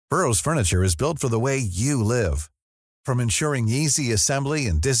Burrow's furniture is built for the way you live. From ensuring easy assembly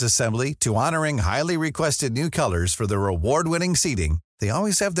and disassembly to honoring highly requested new colors for their award-winning seating, they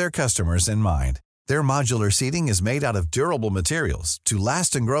always have their customers in mind. Their modular seating is made out of durable materials to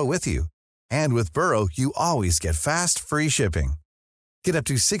last and grow with you. And with Burrow, you always get fast, free shipping. Get up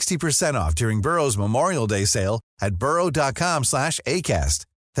to 60% off during Burrow's Memorial Day sale at burrow.com/ACAST.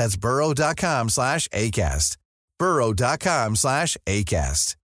 That's burrow.com/ACAST.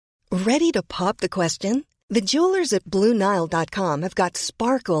 burrow.com/ACAST. Ready to pop the question? The jewelers at BlueNile.com have got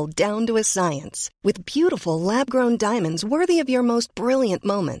sparkle down to a science with beautiful lab-grown diamonds worthy of your most brilliant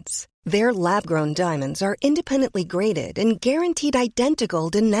moments. Their lab-grown diamonds are independently graded and guaranteed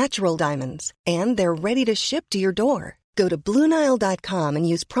identical to natural diamonds, and they're ready to ship to your door. Go to BlueNile.com and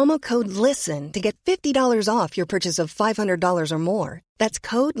use promo code LISTEN to get $50 off your purchase of $500 or more. That's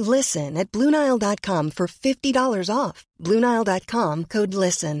code LISTEN at BlueNile.com for $50 off. BlueNile.com, code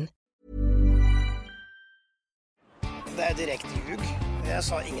LISTEN. Det direkte ljug. Jeg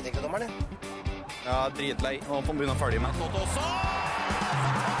sa ingenting til dommerne. Ja, dritlei. Nå får han begynne å følge med. Jeg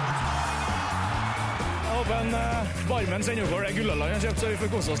håper en barmen sender over det Gullaland har kjøpt, så vi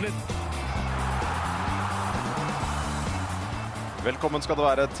får kose oss litt. Velkommen skal det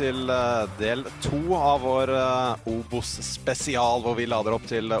være til del 2 av vår Obos-spesial, hvor vi lader opp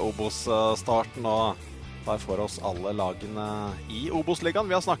til Obos-starten og tar for oss alle lagene i Obos-ligaen.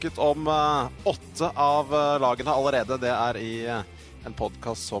 Vi har snakket om 8 av lagene allerede. Det er i en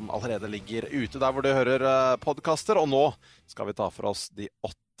podcast som allerede ligger ute der hvor du hører podcaster, og nå skal vi ta for oss de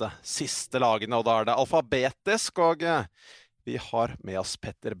 8 siste lagene, og da er det alfabetisk, og vi har med oss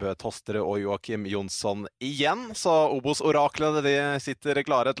Petter Bø Tosterud og Joakim Jonsson igjen, så Obos-oraklene de sitter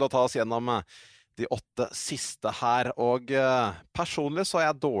klare til å ta oss gjennom de 8 siste her, og personlig så er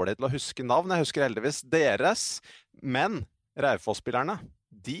jeg dårlig til å huske navn. Jeg husker heldigvis deres, men Raufoss-spillerne,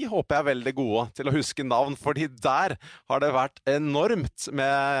 de håper jeg er veldig gode til å huske navn, fordi der har det vært enormt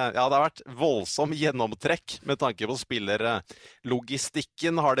med, ja, det har vært voldsom gjennomtrekk med tanke på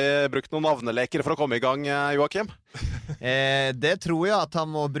spillerlogistikken. Har de brukt noen navneleker for å komme i gang, Joakim? Det tror jeg at han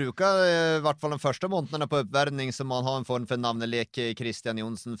må bruke, i hvert fall de første månedene på oppvärmning, så man har en form for navnelek, Christian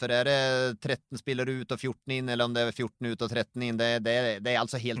Jonsen, for er det 13 spillere ut og 14 inn, eller om det er 14 ut og 13 inn, det er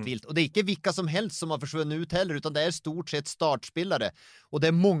altså helt vilt. Og det er ikke vilka som helst som har forsvunnet ut heller, utan det er stort sett startspillere, og det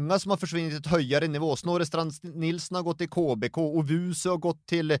er mange som har forsvunnet til et høyere nivå. Snorre Strand Nilsen har gått til KBK, og Vuse har gått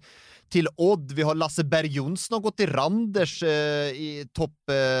til Odd. Vi har Lasse Berg Jonsson har gått til Randers i topp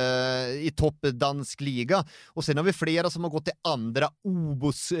dansk liga, og sen har vi flera som har gått til andre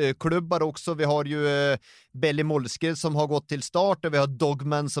Obos-klubbar också. Vi har ju Belly Molsker som har gått til Start, og vi har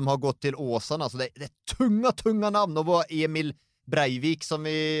Dogman som har gått til Åsarna. Så det är tunga namn, og var Emil Breivik som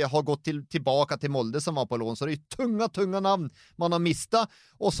vi har gått tillbaka till Molde som var på lån, så det är tunga namn man har mistat,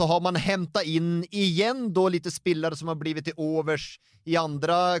 och så har man hämtat in igen då lite spillere som har blivit till overs i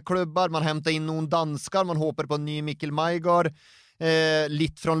andra klubbar. Man hämtar in noen danskar, man håper på en ny Mikkel Maigard,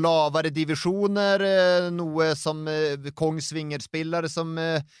 litt från lavere divisioner, noe som Kongsvinger-spillere som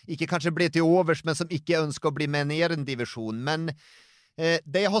ikke kanskje ble til overs, men som ikke ønsker å bli med ned en division. Men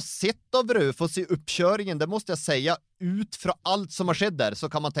det jeg har sett av Raufoss i uppkjøringen, det måste jeg säga, ut fra alt som har skjedd der, så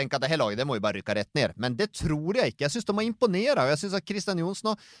kan man tenke at det her laget, det må jo bare rykke rett ned. Men det tror jeg ikke. Jeg synes de har imponeret, og jeg synes at Christian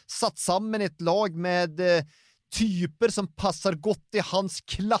Jonsson har satt sammen et lag med typer som passer godt i hans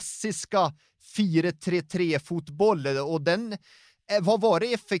klassiska 4-3-3-fotboll, og den har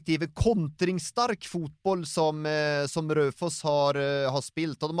varit effektiv, kontringsstark fotboll som Raufoss har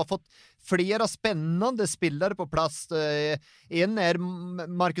spilt, och de har fått flera spännande spelare på plats. En är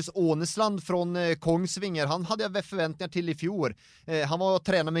Marcus Ånesland från Kongsvinger. Han hade jag förväntningar till i fjol. Han var och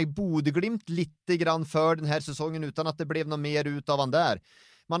tränade med Bodø/Glimt lite grann för den här säsongen, utan att det blev något mer ut av han där.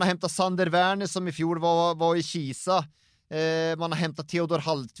 Man har hämtat Sander Werner som i fjol var i Kisa. Man har hämtat Theodor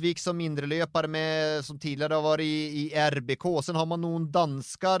Haltvik som mindre löpare med, som tidigare har varit i RBK. Sen har man någon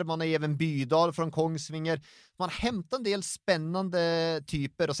danskar, man har även Bydal från Kongsvinger. Man har hämtat en del spännande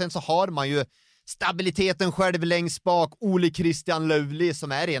typer, och sen så har man ju stabiliteten själv längst bak, Ole Christian Lövli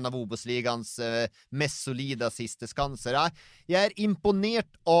som är en av Obosligans mest solida sisteskanser. Jag är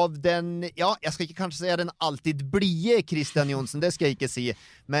imponert av den, ja, jag ska inte kanske säga den alltid blie Christian Jonsson, det ska jag inte se,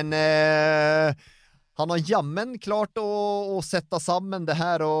 men han har jammen klart å sette sammen det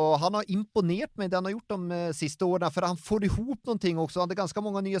her, og han har imponert meg det han har gjort de siste årene, for han får ihop noe også. Han hadde ganske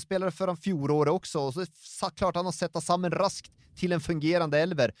mange nye spillere før han fjoråret også, og så klart han har sett sammen raskt til en fungerende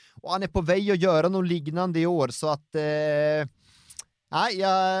elver, og han er på vei å gjøre noe lignende i år, så at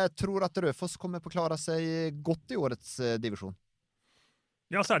jeg tror at Raufoss kommer på å klare seg godt i årets divisjon.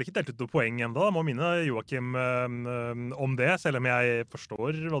 Ja, så det ikke delt ut noe poeng enda. Da må minne Joakim om det, selv om jeg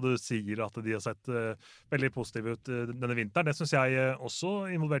forstår hva du sier, at de har sett veldig positive ut denne vinteren. Det synes jeg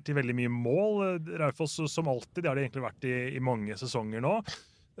også involvert i veldig mye mål. Raufoss som alltid, det har det egentlig vært i mange sesonger nå.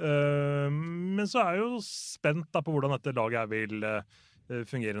 Men så er jeg jo spent da på hvordan dette laget vil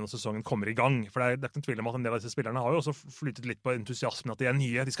fungere når sesongen kommer i gang. For det er ikke noen tvil om at en del av disse spillerne har jo også flyttet litt på entusiasmen, at de er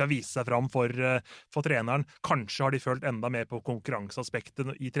nye, de skal vise seg fram for treneren. Kanskje har de følt enda mer på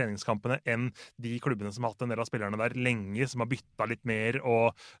konkurranseaspektet i treningskampene enn de klubbene som har hatt en del av spillerne der lenge, som har byttet litt mer,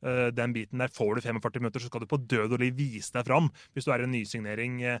 og den biten der får du 45 minutter, så skal du på død og liv vise deg fram hvis du er en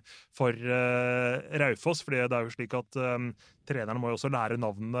nysignering for Raufoss, for det er jo slik at treneren må jo også lære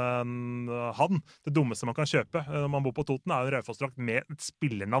navnet han. Det dummeste man kan kjøpe når man bor på Toten er en Raufoss-drakt med et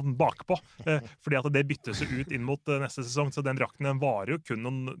spillernavn bakpå, fordi at det byttes ut inn mot neste sesong, så den drakten den varer jo kun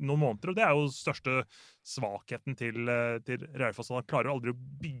noen måneder, og det er jo største svakheten til Raufoss. Han klarer jo aldri å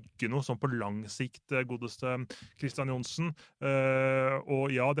bygge noe sånn på lang sikt, godeste Christian Johnsen.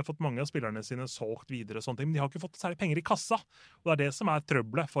 Og ja, de har fått mange av spillerne sine solgt videre og sånne ting, men de har ikke fått særlig penger i kassa. Og det er det som er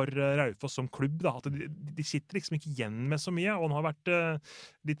trøbbelet for Raufoss som klubb, da, at de sitter liksom ikke igjen med så mye, og han har vært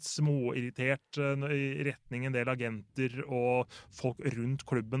litt småirritert i retning en del agenter og folk rundt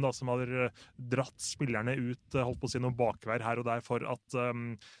klubben da, som har dratt spillerne ut, holdt på å si noe bakvær her og der for at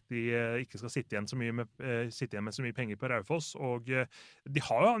de ikke skal sitte igjen med så mye penger på Raufoss, og de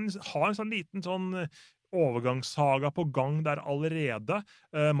har en sånn liten sånn overgangssaga på gang der allerede.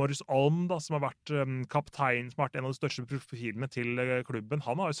 Morris Alm, da, som har vært kaptein, som har vært en av de største profilene til klubben,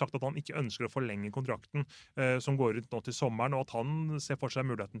 han har jo sagt at han ikke ønsker å forlenge kontrakten som går ut nå til sommeren, og at han ser for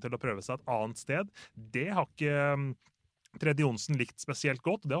seg muligheten til å prøve seg et annet sted. Det har ikke Tredje Johnsen likt spesielt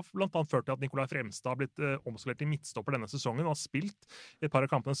godt, og det har blant annet ført til at Nikolai Fremstad har blitt omskolert til midtstopper denne sesongen, og har spilt et par av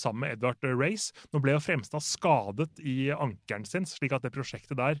kampene sammen med Edvard Reis. Nå ble jo Fremstad skadet i ankeren sin, slik at det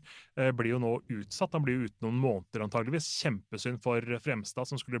prosjektet der blir jo nå utsatt. Han blir jo uten noen måneder antageligvis. Kjempesynd for Fremstad,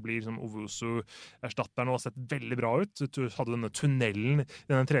 som skulle bli liksom Owusu-erstatteren, og har sett veldig bra ut. Du hadde denne tunnelen i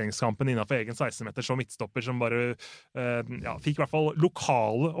denne treningskampen innenfor egen 16-meter som midtstopper, som bare fikk i hvert fall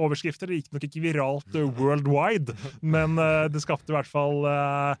lokale overskrifter. Det gikk nok ikke viralt worldwide, men det skapte i hvert fall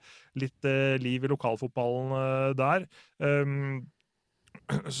litt liv i lokalfotballen der.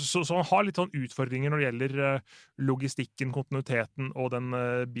 Så han har litt sånn utfordringer når det gjelder logistikken, kontinuiteten og den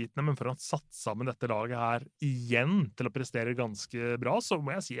biten, men for han satt sammen dette laget her igjen til å prestere ganske bra, så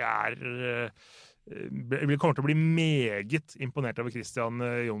må jeg si jeg kommer til å bli meget imponert over Christian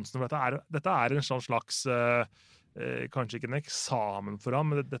Johnsen. Dette er en sånn slags kanskje ikke en eksamen for ham,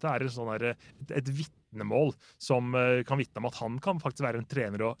 men dette er et vitnemål som kan vitne om at han kan faktisk være en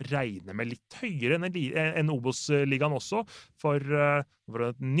trener å regne med litt høyere enn Obos-ligaen også, for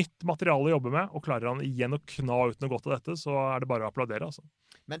et nytt materiale å jobbe med, og klarer han igjen å kna ut noe godt av dette, så er det bare å applaudere, altså.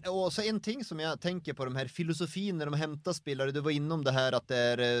 Men også en ting som jeg tenker på, de her filosofiene de hämtar spillere, du var innom det her at det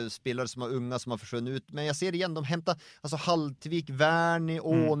er spillere som er unge, som har forsvunnet ut, men jeg ser igjen, de hämtar altså Haltvik, Werni,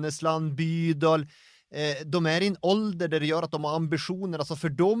 Ånesland, Bydal. De er i en ålder der det gjør at de har ambisjoner, altså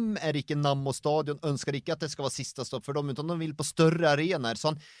for dem er ikke Nammo stadion, ønsker ikke at det skal være siste stopp for dem, utan de vil på større arenaer,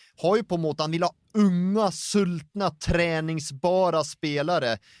 så han har jo på en måte, han vil ha unga, sultna, träningsbara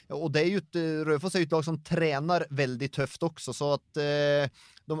spelare, og det er jo Raufoss er jo et lag som tränar veldig tøft også, så at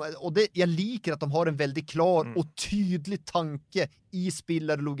jeg liker at de har en veldig klar og tydelig tanke i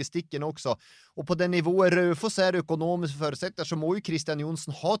spillerlogistikken også, og på det nivået Raufoss er økonomisk forutsetninger, så må jo Christian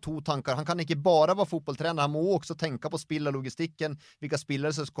Johnsen ha to tanker, han kan ikke bare være fotballtrener, han må også tenke på spillerlogistikken, hvilke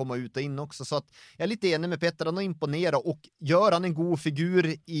spillere som skal komme ut og inn også, så at jeg er litt enig med Petter, han har imponeret, og gjør han en god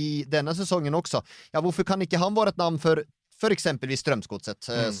figur i denne sesongen også, ja, hvorfor kan ikke han være et navn for eksempelvis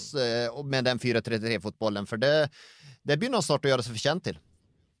Strømsgodset med den 4-3-3-fotbollen, for det begynner han snart å gjøre seg fortjent til.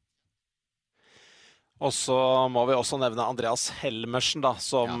 Og så må vi også nevne Andreas Helmersen, da,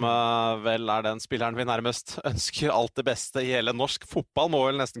 som vel er den spilleren vi nærmest ønsker alt det beste i hele norsk fotball, må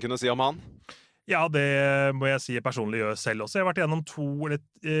vel nesten kunne si om han. Ja, det må jeg si jeg personlig gjør selv også. Jeg har vært gjennom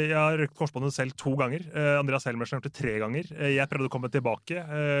jeg har røkt korsbåndet selv 2 ganger. Andreas Helmersen har gjort det 3 ganger. Jeg prøvde å komme tilbake,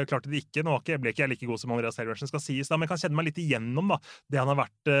 klarte det ikke. Nå ble ikke jeg like god som Andreas Helmersen skal sies, da, men jeg kan kjenne meg litt igjennom da, det han har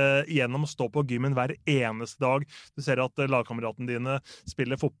vært igjennom, å stå på gymmen hver eneste dag. Du ser at lagkameratene dine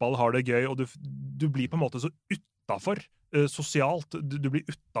spiller fotball, har det gøy, og du blir på en måte så utenfor sosialt. Du blir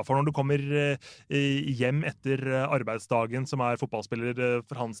utenfor når du kommer hjem etter arbeidsdagen, som fotballspiller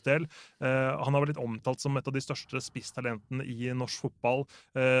for hans del. Han har vært litt omtalt som et av de største spisstalentene i norsk fotball.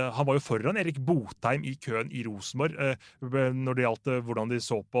 Han var jo foran Erik Botheim i køen i Rosenborg når det gjaldt hvordan de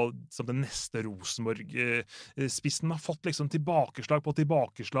så på som den neste Rosenborg-spissen. Har fått liksom tilbakeslag på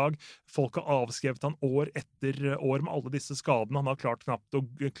tilbakeslag. Folk har avskrevet han år etter år med alle disse skadene. Han har klart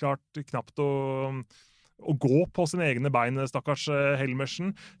knapt å gå på sine egne bein, stakkars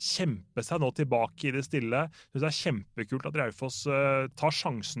Helmersen. Kjempe seg nå tilbake i det stille. Det er kjempekult at Raufoss tar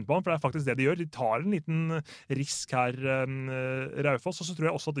sjansen på han, for det er faktisk det de gjør. De tar en liten risk her, Raufoss, og så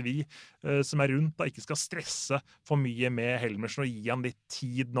tror jeg også at vi som rundt da ikke skal stresse for mye med Helmersen og gi han litt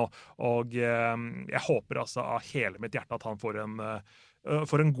tid nå. Og jeg håper altså av hele mitt hjerte at han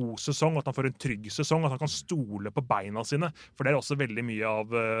får en god sesong, at han får en trygg sesong, at han kan stole på beina sine. For det er også veldig mye av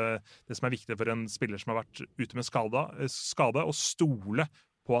det som er viktig for en spiller som har vært ute med skade, å stole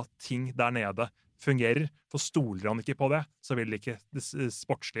på at ting der nede fungerer. For stoler han ikke på det, så vil ikke det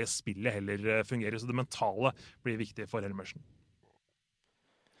sportslige spillet heller fungere. Så det mentale blir viktig for Helmersen.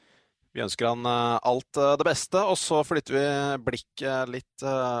 Vi ønsker han alt det beste, og så flytter vi blikket litt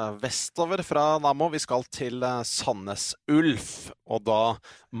vestover fra Nammo. Vi skal til Sandnes Ulf, og da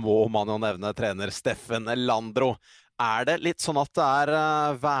må man jo nevne trener Steffen Landro. Er det litt sånn at det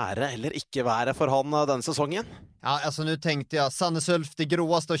er være eller ikke være for han denne sesongen? Ja, alltså nu tänkte jag Sandnes Ulf, det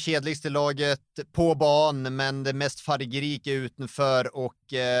gråaste och kedligaste laget på banan, men det mest fargerika utanför. Och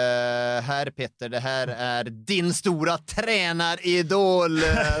här Petter, det här är din stora tränaridol.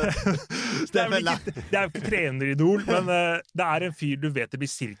 Det er jo ikke treneridol, men det er en fyr du vet det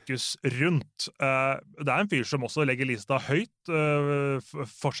blir sirkus rundt. Det er en fyr som også legger lista høyt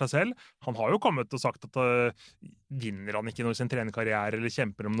for seg selv. Han har jo kommet og sagt at vinner han ikke noe i sin trenerkarriere, eller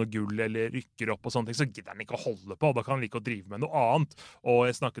kjemper om noe gull, eller rykker opp og sånne ting, så gidder han ikke å holde på. Da kan han like å drive med noe annet. Og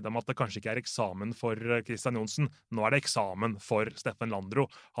jeg snakket om at det kanskje ikke er eksamen for Christian Johnsen. Nå er det eksamen for Steffen Landro.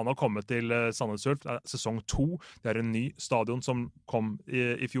 Han har kommet til Sandnes Ulf, sesong 2. Det er en ny stadion som kom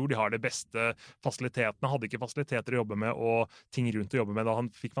i fjor. De har de beste fasilitetene. Hadde ikke fasiliteter å jobbe med og ting rundt å jobbe med da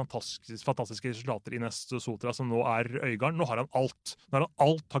han fikk fantastiske resultater i Nest Sotra, som nå er Øygarden. Nå har han alt. Nå har han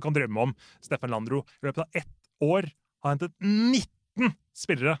alt han kan drømme om, Steffen Landro. I løpet av 1 år har han hentet 19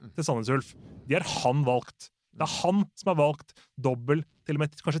 spillere til Sandnes Ulf. De har han valgt. Det er han som har valgt dobbel, til og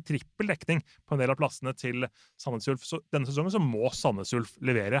med kanskje trippel dekning på en del av plassene til Sandnes Ulf. Så denne sesongen så må Sandnes Ulf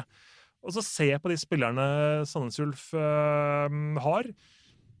levere. Og så ser jeg på de spillerne Sandnes Ulf har.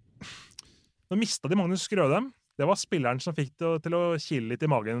 Nå mistet de Magnus Grødem. Det var spilleren som fikk det til å kile litt i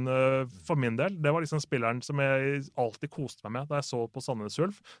magen for min del. Det var liksom spilleren som jeg alltid koste meg med da jeg så på Sandnes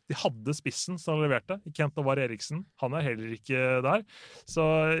Ulf. De hadde spissen som leverte, Kent Ovar Eriksen. Han er heller ikke der. Så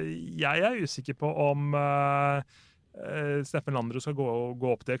jeg er usikker på om Steffen Landro skal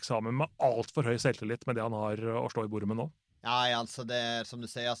gå opp til eksamen med alt for høy selvtillit med det han har å slå i bordet med nå. Ja, alltså det som du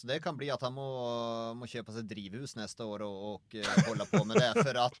säger, alltså det kan bli att han må köpa sig drivhus nästa år och hålla på med det,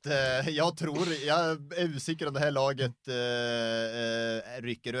 för att jag är usikker om det här laget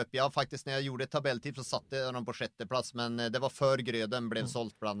rycker upp. Jag faktiskt när jag gjorde ett tabelltips så satte jag dem på 6:e plats, men det var för Gröden blev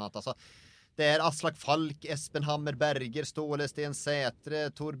sålt bland annat. Alltså det är Aslak Falk, Espen Hammer Berger, Ståle Sten Sätre,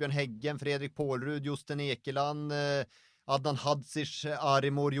 Torbjörn Häggen, Fredrik Pålrud, Josten Ekeland, Adnan Hadzic,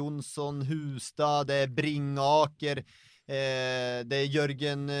 Arimor Jonsson, Hustad, det är Bringaker, det är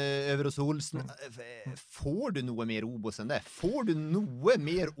Jörgen Överås Olsen. Får du noe mer Obos enn det? Får du noe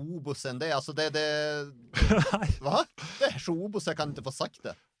mer Obos enn det? Altså det Hva? Det er så Obos, jeg kan ikke få sagt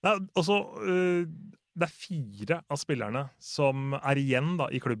det. Nei, altså, det er 4 av spillerne som er igjen da,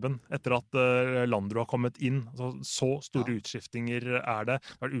 i klubben etter at Landro har kommet inn. Så store utskiftinger er det.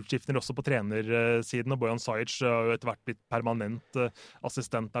 Det er utskiftinger også på trenersiden, og Bojan Sajic har jo etter hvert blitt permanent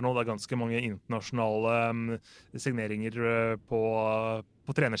assistent der nå. Det er ganske mange internasjonale signeringer på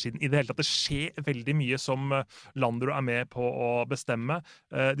trenersiden. I det hele tatt, det skjer veldig mye som Landro er med på å bestemme.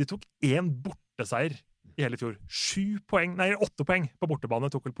 De tok 1 borteseier i hele fjor. 8 poeng på bortebane,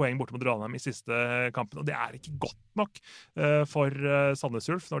 tok vel poeng borte mot Ranheim i siste kampen, og det er ikke godt nok for Sandnes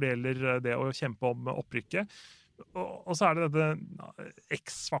Ulf når det gjelder det å kjempe om opprykket. Og så er det dette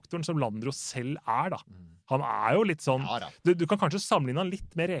X-faktoren som Landro selv er da. Han er jo litt sånn, du kan kanskje sammenligne han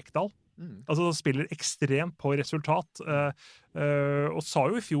litt med Rekdal. Altså han spiller ekstremt på resultat og sa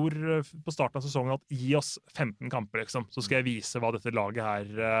jo i fjor på starten av sesongen at gi oss 15 kamper liksom, så skal jeg vise hva dette laget her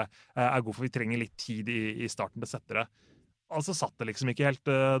er god for. Vi trenger litt tid i starten til å sette det. Altså satt det liksom ikke helt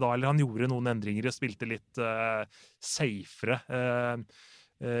da, eller han gjorde noen endringer og spilte litt safere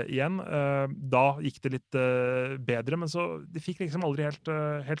igjen. Da gikk det litt bedre, men så de fikk liksom aldri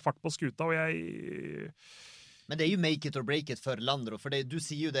helt fart på skuta, og jeg Men det är ju make it or break it för Landro, för det, du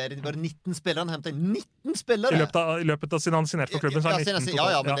ser ju det var 19 spelare han hämtar 19 spelare I løpet av sin han signert for klubben så 19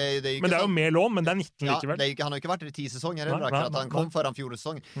 ja, men det är ju men det er jo mer lån, men det 19 likevel. Det han har ju inte varit i 10 säsonger heller, att han kom för han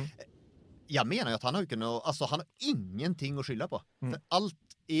fjolsäsongen. Jag menar ju att han har ju kunnat, alltså han har ingenting att skylla på. För allt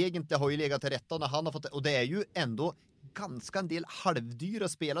egentligen har ju legat till rätta när han har fått, och det är ju ändå ganska en del halvdyra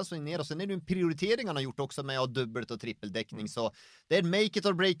spelare som är ner, och sen är det en prioritering han har gjort också med att ha dubbelt och trippeldäckning, så det är make it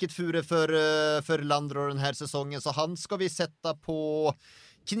or break it för Landro den här säsongen, så han ska vi sätta på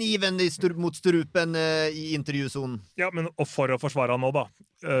kniven mot strupen i intervjuzon. Ja, men og for å forsvare han nå da,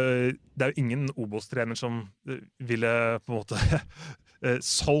 det er jo ingen Obos-trener som ville på en måte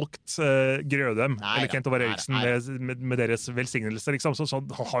solgt Grødem eller Kent Ovar Eriksen med deres velsignelse liksom. Så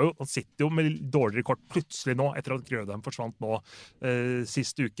han sitter jo med dårligere kort plutselig nå etter at Grødem forsvant nå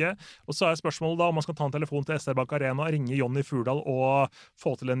sist uke, og så er spørsmålet da om man skal ta en telefon til SR Bank Arena, ringe Jonny Furdal og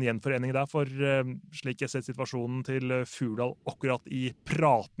få til en gjenforening der, for slik jeg ser situasjonen til Furdal akkurat i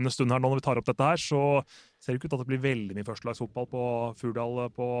pratende stund her nå når vi tar opp dette her, så ser det ikke ut at det blir veldig mye førstelagsfotball på Furdal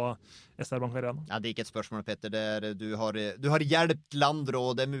på SR Bank Arena. Ja, det är inte ett spörsmål, Petter. Du har hjälpt Landro,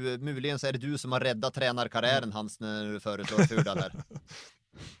 och det möjligen så är det du som har räddat tränarkarriären hans när du föreslår Furdal här.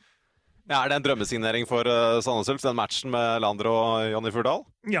 Ja, det en drømmesignering for Sandnes Ulf, den matchen med Landro og Jonny Furdal?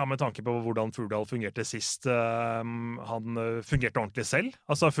 Ja, med tanke på hvordan Furdal fungerte sist. Han fungerte ordentlig selv.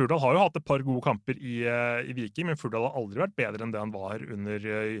 Altså, Furdal har jo hatt et par gode kamper i Viking, men Furdal har aldri vært bedre enn det han var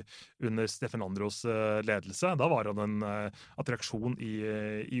under Steffen Landros ledelse. Da var han en attraksjon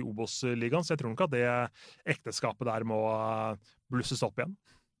i Obos-ligaen, så jeg tror nok at det ekteskapet der må blusses opp igjen.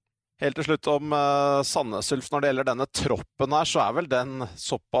 Helt til slutt om Sandnes Ulf, når det gjelder denne troppen her, så vel den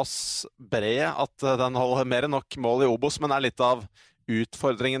såpass bred at den holder mer enn nok mål i Obos, men litt av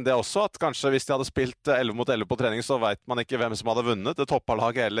utfordringen det også, at kanskje hvis de hadde spilt 11 mot 11 på trening, så vet man ikke hvem som hadde vunnet, det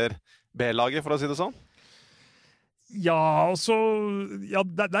topplaget eller B-laget, for å si det sånn. Ja, altså, ja,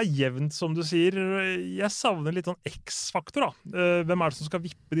 det jevnt som du sier. Jeg savner litt sånn X-faktor da. Hvem det som skal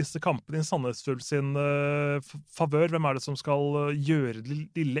vippe disse kampene i Sandnes Ulf sin favør? Hvem det som skal gjøre det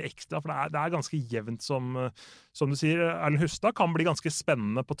lille ekstra? For det ganske jevnt som du sier. Erlend Hustad kan bli ganske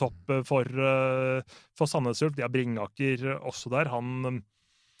spennende på topp for Sandnes Ulf. De har Bringaker også der. Han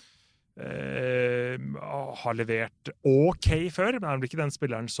har levert ok før, men vel ikke den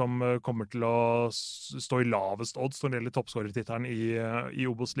spilleren som kommer til å stå i lavest odds når det gjelder toppskårertittelen i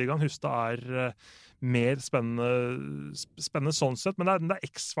Obos-ligaen. Hustad mer spennende sånn sett, men det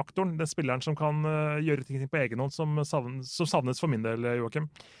X-faktoren, den spilleren som kan gjøre ting på egen hånd, som savnes for min del,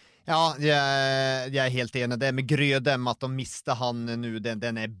 Joakim. Ja, jag är helt enig. Det med Grödem, att de miste han nu,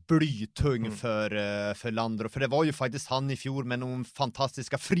 den är blytung för Landro. För det var ju faktiskt han i fjol med någon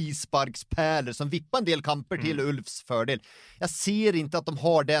fantastiska frisparkspärlor som vippar en del kamper till Ulfs fördel. Jag ser inte att de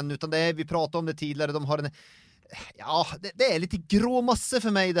har den, utan vi pratade om det tidigare, de har en... Ja, det är lite grå masse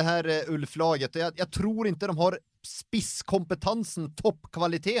för mig det här Ulf-laget. Jag tror inte de har spisskompetensen,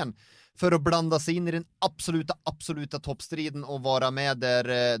 toppkvaliteten för att blanda sig in i den absoluta toppstriden och vara med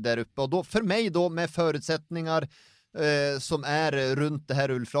där uppe. Och då, för mig då, med förutsättningar som är runt det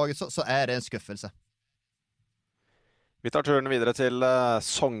här Ulf-laget, så är det en skuffelse. Vi tar turen videre til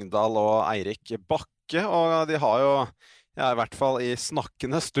Sogndal og Eirik Bakke, og de har jo i hvert fall i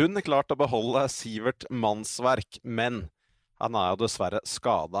snakkende stund klart å beholde Sivert Mannsverk, men han jo dessverre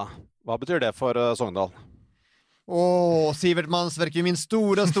skadet. Hva betyr det for Sogndal? Sivert Mannsverk är min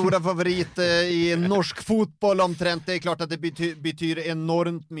stora favorit i norsk fotboll omtrent. Det är klart att det betyder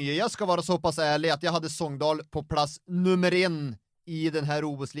enormt mycket. Jag ska vara så pass ärlig att jag hade Sogndal på plats nummer 1 i den här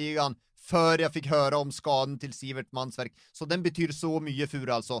Obos-ligan för jag fick höra om skadan till Sivert Mannsverk. Så den betyder så mycket för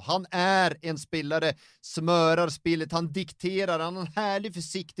alltså. Han är en spelare, smörar spelet, han dikterar, han har en härlig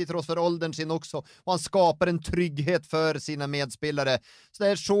fysik till trots för åldern sin också. Och han skapar en trygghet för sina medspelare. Så det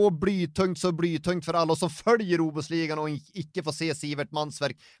är så blytungt för alla som följer Obos-ligan och inte får se Sivert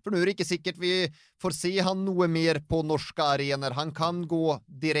Mannsverk. För nu är det inte säkert vi får se han något mer på norska arenor. Han kan gå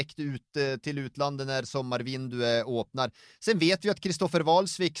direkt ut till utlandet när sommarvinduet öppnar. Sen vet vi att Kristoffer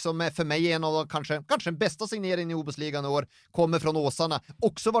Valsvik, som är för mig en av de kanske den bästa signeringen i Obos-ligan i år, kommer från Åsarna.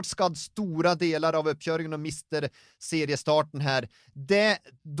 Också varit skadd stora delar av uppkörningen och mister seriestarten här.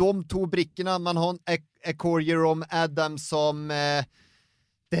 De 2 brickorna, man har en Jerome Adams som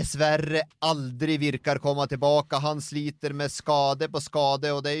dessvärre aldrig virkar komma tillbaka. Han sliter med skade på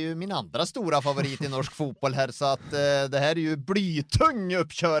skade och det är ju min andra stora favorit i norsk fotboll här, så att det här är ju blytung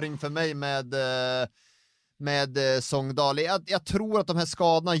uppköring för mig med Sogndal. Jag tror att de här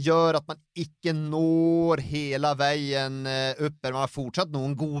skadorna gör att man inte når hela vägen upp. Man har fortsatt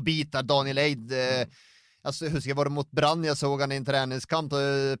någon god bit där. Daniel Eid alltså, jag husker var det mot Brann jag såg han i en träningskamp och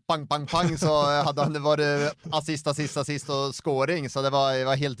pang, pang, pang så hade han varit assist och scoring så det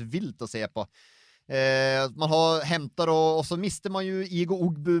var helt vilt att se på. Man har hämtat och så miste man ju Igo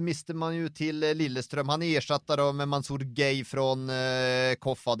Ogbu miste man ju till Lillestrøm. Han ersatte då med Mansour Gay från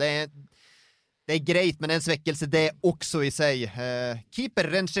Koffa. Det är grejt, men en sväckelse det också i sig. Keeper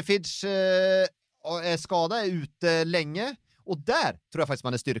Renchefic är skadad, är ute länge. Och där tror jag faktiskt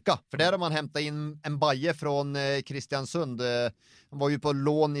man är styrka. För där har man hämtat in en Baje från Kristiansund. Han var ju på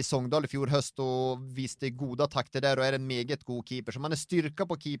lån i Sogndal i fjol höst och visste goda takter där och är en meget god keeper. Så man är styrka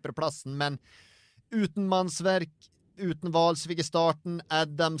på keeperplatsen, men uten mannsverk, uten Valsvik i starten,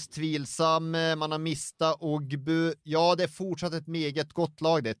 Adams tvilsam, man har mistat Ogbu. Ja, det är fortsatt ett meget gott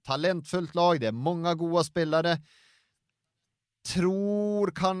lag, det är ett talentfullt lag, det är många goda spelare.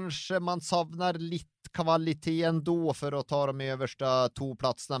 Tror kanske man savnar lite kvalitet ändå för att ta de översta 2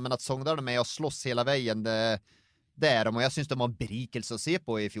 platserna, men att Sogndal är med och slåss hela vägen, det är de, och jag syns de har en berikelse att se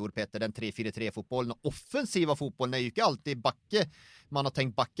på i fjol, Petter, den 3-4-3-fotbollen. Offensiva fotbollen är ju inte alltid backe. Man har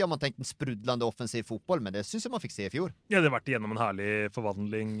tänkt backe, man har tänkt en sprudlande offensiv fotboll, men det syns jag man fick se i fjor. Ja, det har vært gjennom en herlig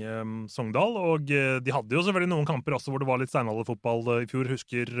forvandling, Sogndal, og de hadde jo selvfølgelig noen kamper også hvor det var litt steinalderfotball i fjor.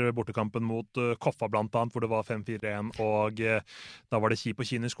 Husker bortekampen mot Koffa blant annet, hvor det var 5-4-1, og da var det Kip og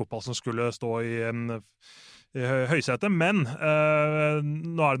kynisk fotball som skulle stå i høysete, men nå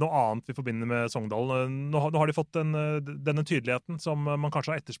er det noe annet vi forbinder med Sogndal. Nå har de fått denne tydeligheten som man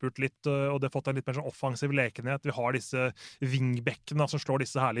kanskje har etterspurt litt, og det har fått en litt mer sånn offensiv lekenhet. Vi har disse wingbackene som slår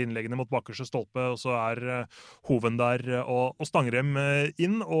disse herlige innleggene mot bakerste stolpe, og så Hoven der og stanger dem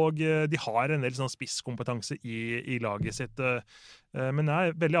inn, og de har en del sånn spisskompetanse i laget sitt. Men jeg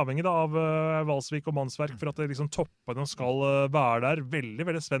er veldig avhengig av Valsvik og mannsverk for at det liksom toppene skal være der. Veldig,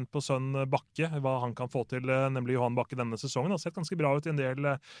 veldig spent på sønn Bakke, hva han kan få til, nemlig Johan Bakke denne sesongen. Han har sett ganske bra ut i en del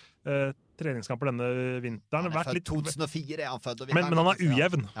treningskamper denne vinteren. Han er født 2004, er han født. Men han er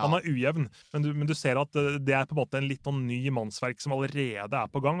ujevn. Ja. Han er ujevn. Men du ser at det er på en måte en litt ny mannsverk som allerede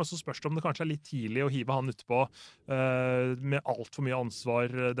er på gang, og så spørs det om det kanskje er litt tidlig å hive han utpå med alt for mye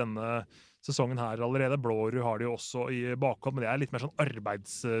ansvar denne sesongen her allerede. Blårud har de jo også i bakhånd, men det er litt mer sånn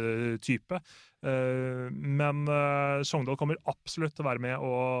arbeidstype. Men Sogndal kommer absolutt til å være med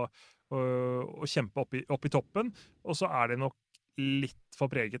og kjempe opp i toppen, og så er det nok litt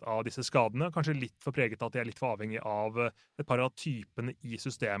for preget av disse skadene, kanskje litt for preget av at de er litt for avhengig av et par av typene i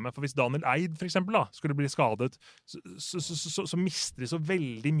systemet. For hvis Daniel Eid for eksempel da, skulle bli skadet, så mister de så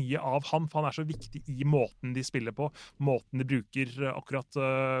veldig mye av han, for han er så viktig i måten de spiller på, måten de bruker akkurat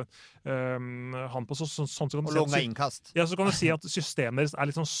han på. Sånn så kan og lange innkast. Ja, så kan du si at systemet deres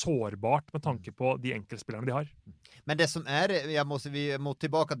er litt sånn sårbart med tanke på de enkeltspillerne de har. Men det som vi må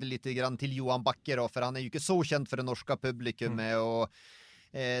tilbake lite grann til Johan Bakke då, för han är ju inte så känd för det norska publikumet och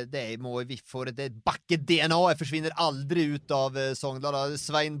det må vi få det Bakke-DNA försvinner aldrig ut av Sogndal.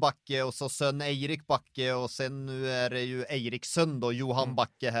 Svein Bakke och så sønn Eirik Bakke och sen nu är det ju Eiriks sønn då, Johan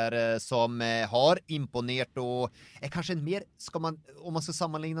Bakke här som har imponerat och är kanske en mer, om man ska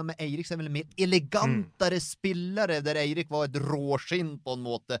sammanligna med Eirik, så är väl en mer elegantare spelare, där Eirik var ett råskinn på en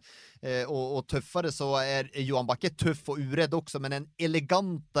måte och tuffare, så är Johan Bakke tuff och uredd också, men en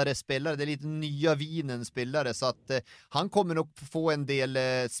elegantare spelare, det är lite nya vinen spelare, så att han kommer nog få en del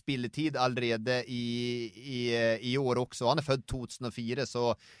spilletid allerede i år också. Han är född 2004,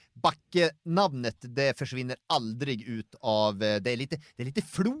 så Bakke-navnet, det försvinner aldrig ut av, det är lite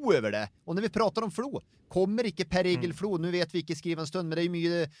Flo över det. Och när vi pratar om Flo, kommer inte Per Egil Flo, nu vet vi inte skriva en stund, men det är ju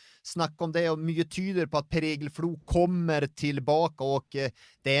mycket snack om det, och mycket tyder på att Per Egil Flo kommer tillbaka, och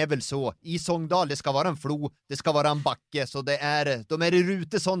det är väl så. I Sogndal, det ska vara en Flo, det ska vara en Bakke, så de är i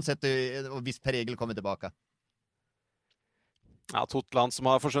rute sånt sätt, och visst Per Egil kommer tillbaka. Ja, Totland som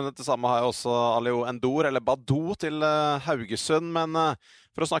har forsvunnet. Det samme har jo også Alio Endor, eller Badou, til Haugesund. Men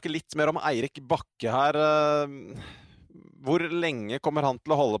for å snakke litt mer om Eirik Bakke her, hvor lenge kommer han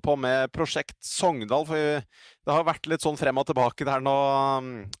til å holde på med prosjekt Sogndal? For det har vært litt sånn frem og tilbake der nå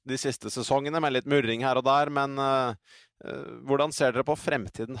de siste sesongene, med litt murring her og der. Men hvordan ser dere på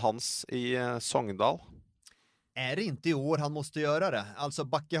fremtiden hans i Sogndal? Är det inte i år han måste göra det? Alltså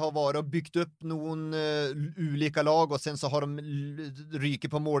Bakke har varit och byggt upp någon olika lag, och sen så har de ryker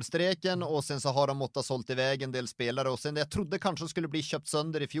på målstreken, och sen så har de måttat sålt iväg en del spelare, och sen jag trodde kanske skulle bli köpt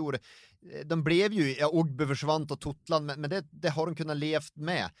sönder i fjol. De blev ju, Ogbu försvant och Totland, men det har de kunnat levt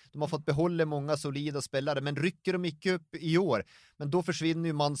med. De har fått behålla många solida spelare, men rycker de mycket upp i år, men då försvinner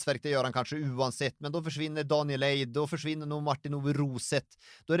ju Mansverk, det gör han kanske oavsett, men då försvinner Daniel Eid, då försvinner nog Martin Ove Roset,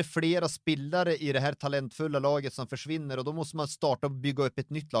 då är det flera spelare i det här talentfulla laget som försvinner, och då måste man starta och bygga upp ett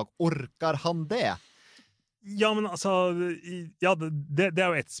nytt lag. Orkar han det? Ja, men altså ja, det er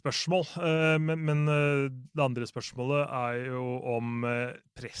jo ett spørsmål. Men det andre spørsmålet er jo om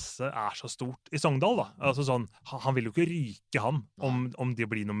presset er så stort i Sogndal, da. Altså sånn, han vil jo ikke ryke han om de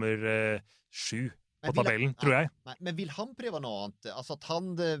blir nummer 7 på tabellen, tror jeg. Men vil han prøve noe annet? Altså at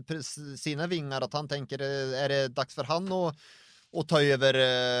han, sine vinger, at han tenker, det dags for han å ta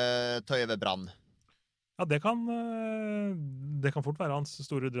over Brann? Ja, det kan fort være hans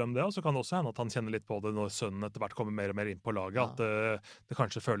store drøm det, og så kan det også hende at han kjenner litt på det når sønnen etter hvert kommer mer og mer inn på laget, at det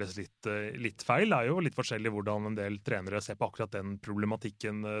kanskje føles litt feil. Det er jo litt forskjellig hvordan en del trenere ser på akkurat den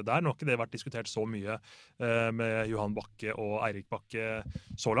problematikken der. Nå har ikke det vært diskutert så mye med Johan Bakke og Eirik Bakke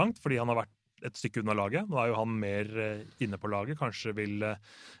så langt, fordi han har vært et stykke unna laget. Nå er jo han mer inne på laget. Kanskje vil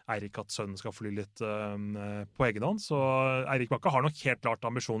Eirik at sønnen skal fly litt på egen hånd. Så Eirik Bakke har nok helt klart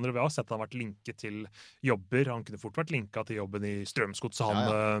ambisjoner. Vi har sett at han har vært linket til jobber. Han kunne fort vært linket til jobben i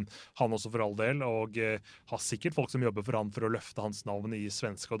Strømsgodset, han også for all del. Og har sikkert folk som jobber for han for å løfte hans navn i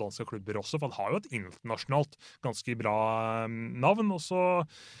svenske og danske klubber også. For han har jo et internasjonalt ganske bra navn. Og så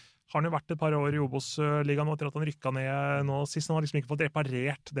har han jo vært et par år i Obos-ligaen etter at han rykket ned nå sist. Han har liksom ikke fått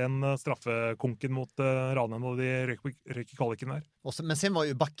reparert den straffekonken mot Ranheim og de røyk i kvaliken der. Men sen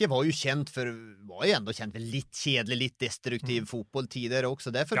Bakke var jo kjent for litt kjedelig, litt destruktiv fotboll tidligere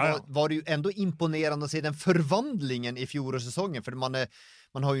også. Derfor var det jo ändå imponerende å se den forvandlingen i fjorårssesongen, for man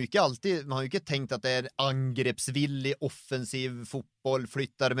har jo ikke tenkt at det er angrepsvillig, offensiv fotboll,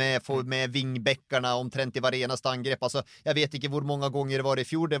 flytter får med vingbäckarna omtrent i hver eneste angrep. Altså, jeg vet ikke hvor mange ganger det var i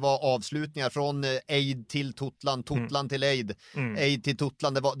fjor. Det var avslutninger fra Eid til Totland, Totland til Eid, Eid til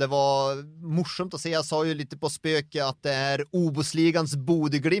Totland. Det var morsomt å se. Jeg sa jo litt på spøket at det er Obos-ligans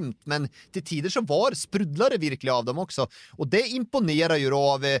Bodø/Glimt, men til tider så sprudler det virkelig av dem også. Og det imponerer jo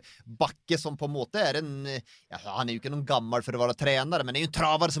av Bakke, som på en måte er han er jo ikke noen gammel for å være trener, men det er jo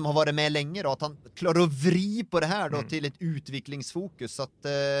travar som har vært med lenge, og at han klarer å vri på det her da, til et utviklingsfokus. Så at,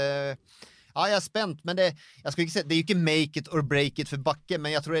 jeg er spent, men jeg skal ikke si, det er jo ikke make it or break it for Bakke,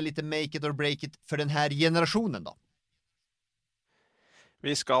 men jeg tror det er litt make it or break it for den her generasjonen da.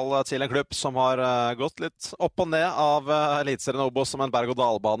 Vi skal til en klubb som har gått litt opp og ned av Eliteserien Obos som en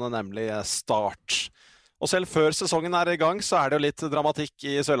berg-og-dal-bane, nemlig Start. Og selv før sesongen er i gang, så er det jo litt dramatikk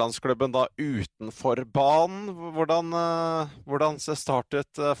i Sørlandsklubben da utenfor banen. Hvordan ser Start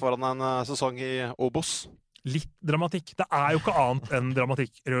ut foran en sesong i Obos? Litt dramatikk. Det er jo ikke annet enn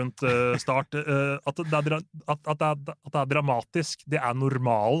dramatikk rundt Start. At det er dramatisk, det er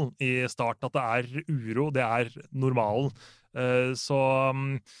normalen i Start. At det er uro, det er normalen. Så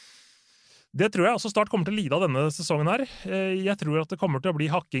det tror jeg også Start kommer til å lide av denne sesongen her. Jeg tror at det kommer til å bli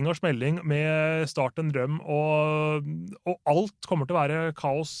hakking og smelling med Start en drøm, og alt kommer til å være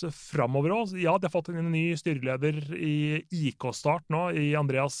kaos fremover også. Ja, de har fått en ny styreleder i IK Start nå, i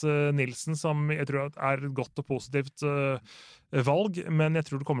Andreas Nilsen, som jeg tror er et godt og positivt valg, men jeg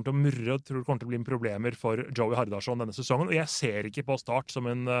tror det kommer til å murre, og tror det kommer til å bli problemer for Joey Hardarson denne sesongen, og jeg ser ikke på Start som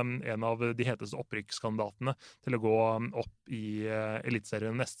en av de heteste opprykkskandidatene til å gå opp i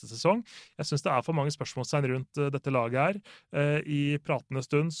Eliteserien neste sesong. Jeg synes det er for mange spørsmålstegn rundt dette laget her. I pratende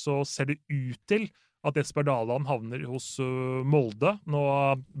stund så ser det ut til at Jesper Daland havner hos Molde. Nå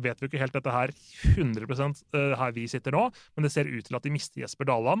vet vi ikke helt dette her 100% her vi sitter nå, men det ser ut til at de mister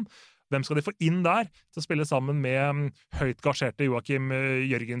Jesper Daland. Hvem skal de få inn der til å spille sammen med høyt gasjerte Joakim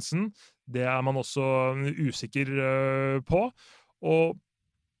Jørgensen? Det er man også usikker på. Og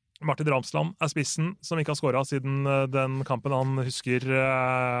Martin Ramsland er spissen, som ikke har skåret siden den kampen han husker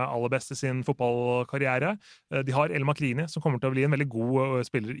aller best i sin fotballkarriere. De har El Makrini, som kommer til å bli en veldig god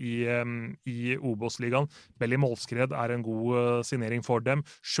spiller i Obos-ligaen. Belly Målskred er en god signering for dem.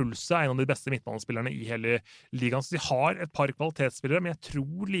 Schulze er en av de beste midtbanespillerne i hele ligaen. Så de har et par kvalitetsspillere, men jeg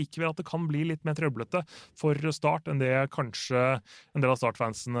tror likevel at det kan bli litt mer trøblete for Start enn det kanskje en del av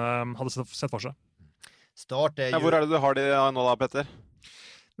Start-fansene hadde sett for seg. Start er jo... Hvor er det du har de nå da, Petter?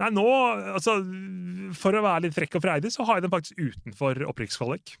 Nei, nå, altså, for å være litt frekk og freidig, så har jeg den faktisk utenfor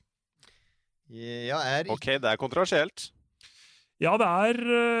opprykkskvalik. Ja, Ok, det er kontroversielt. Ja, det er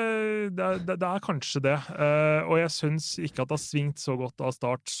kanskje det. Og jeg synes ikke at det har svingt så godt av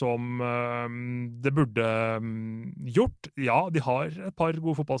Start som det burde gjort. Ja, de har et par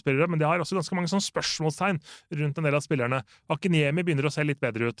gode fotballspillere, men de har også ganske mange sånne spørsmålstegn rundt en del av spillerne. Akiniemi begynner å se litt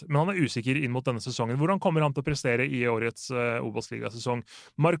bedre ut, men han er usikker inn mot denne sesongen. Hvordan kommer han til å prestere i årets Obos-ligasesong?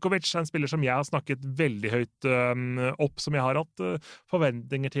 Markovic er en spiller som jeg har snakket veldig høyt opp, som jeg har hatt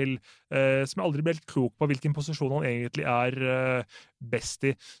forventninger til, som jeg aldri ble helt klok på hvilken posisjon han egentlig er best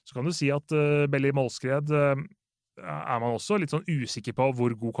i. Så kan du si at Belly Målskred man også litt sånn usikker på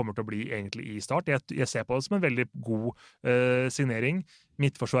hvor god kommer til å bli egentlig i start. Jeg ser på det som en veldig god signering.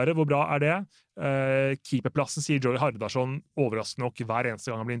 Midtforsvaret, hvor bra er det? Keeperplassen sier Joey Hardarson overraskende nok hver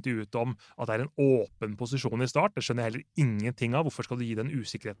eneste gang han blir intervjuet om at det er en åpen posisjon i start. Det skjønner jeg heller ingenting av. Hvorfor skal du gi den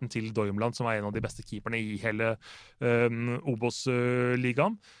usikkerheten til Doimland, som er en av de beste keeperne i hele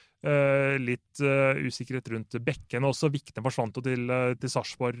Obos-ligaen? Litt usikkerhet rundt bekken også. Vikten forsvant til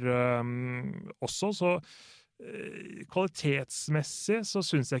Sarpsborg også, så kvalitetsmessig så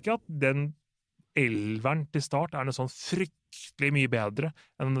synes jeg ikke at den elveren til start er noe sånn fryktelig mye bedre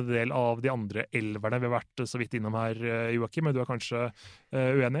enn en del av de andre elverne vi har vært så vidt innom her, Joakim, men du er kanskje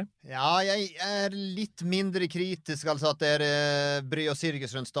uenig? Ja, jeg er litt mindre kritisk, altså at det bry og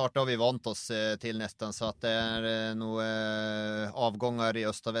sirkus rundt start har vi vant oss til nesten, så at det noen avgångar i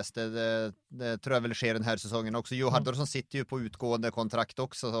øst og vest, det tror jeg vel skjer denne sesongen også. Jo Hardarson sitter jo på utgående kontrakt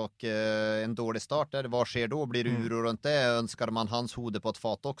også, og en dårlig start der. Hva skjer da? Blir det uro rundt det? Ønsker man hans hode på et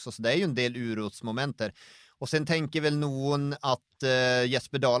fat også? Så det er jo en del urosmomenter. Och sen tänker väl någon att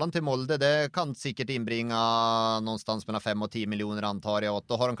Jesper Daland till Molde, det kan säkert inbringa någonstans mellan 5 och 10 miljoner antar jag. Och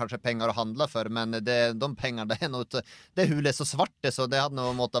då har de kanske pengar att handla för, men de pengarna, det hulet så svart det, så det hade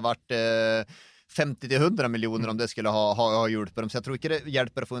nog mått varit 50-100 miljoner om det skulle ha hjulpet dem. Så jag tror inte det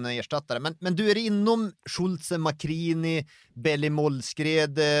hjälper att få en ersättare. Men du är inom Schulze, Makrini, Belly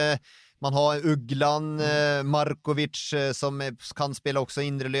Mollskred, man har Ugglan, Markovic som kan spela också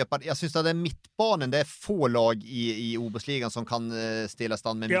inre löpare. Jag syns att den mittbanen, det är få lag i Obos-ligan som kan stilla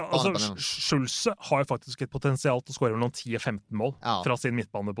stand med mittbanen. Ja, alltså Schulze har ju faktiskt ett potential att skåra någon 10-15 mål från sin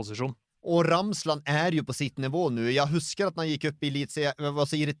mittbaneposition. Och Ramsland är ju på sitt nivå nu. Jag huskar att när jag gick upp i elitserien, jag var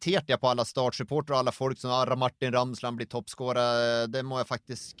så irriterad jag på alla startsupporter och alla folk som Martin Ramsland blir toppscorare. Det må jag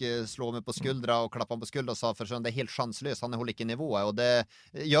faktiskt slå mig på skuldra och klappa på skuldra och sa för det är helt chanslöst. Han håller inte i nivå och det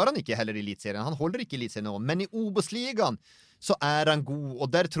gör han inte heller i elitserien. Han håller inte i elitserien, men i Obos-ligan så är han god och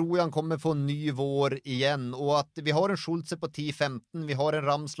där tror jag han kommer få en ny vår igen. Och att vi har en Schulze på 10-15, vi har en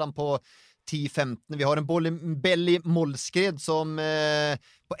Ramsland på 10-15. Vi har en Belly Mollskred som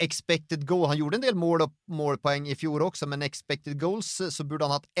på expected goal, han gjorde en del mål och målpoäng i fjol också, men expected goals så borde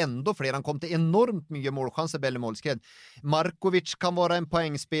han haft ändå fler. Han kom till enormt mycket målchanser, Belly Mollskred. Markovic kan vara en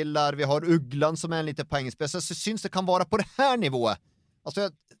poängspelare. Vi har Ugglan som är en lite poängspelare. Så jag syns det kan vara på det här nivån. Alltså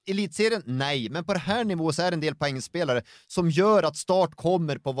elitserien, nej, men på det här nivån så är det en del poängspelare som gör att start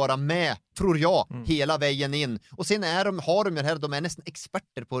kommer på att vara med, tror jag, hela vägen in. Och sen har de här, de är nästan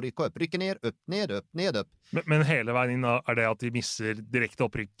experter på att rycka upp. Rycka ner, upp, ned, upp, ned, upp. Men hela vägen in är det att de missar direkt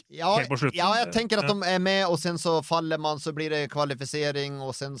uppryck helt på slutet? Ja, jag tänker att de är med och sen så faller man, så blir det kvalificering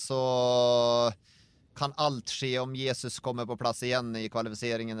och sen så kan allt ske om Jesus kommer på plats igen i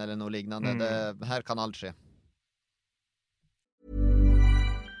kvalificeringen eller något liknande. Det här kan allt ske.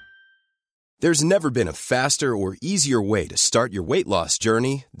 There's never been a faster or easier way to start your weight loss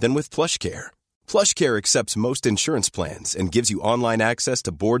journey than with PlushCare. PlushCare accepts most insurance plans and gives you online access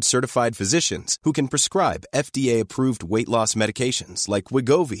to board-certified physicians who can prescribe FDA-approved weight loss medications like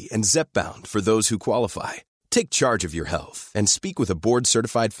Wegovy and Zepbound for those who qualify. Take charge of your health and speak with a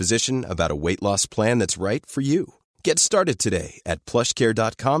board-certified physician about a weight loss plan that's right for you. Get started today at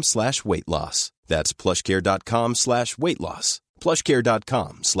plushcare.com/weightloss. That's plushcare.com/weightloss.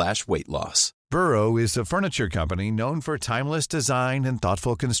 plushcare.com/weightloss. Burrow is a furniture company known for timeless design and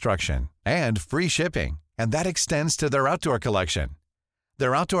thoughtful construction, and free shipping, and that extends to their outdoor collection.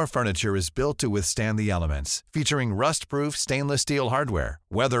 Their outdoor furniture is built to withstand the elements, featuring rust-proof stainless steel hardware,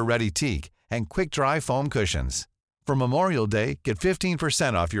 weather-ready teak, and quick-dry foam cushions. For Memorial Day, get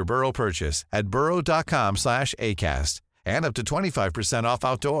 15% off your Burrow purchase at burrow.com/acast, and up to 25% off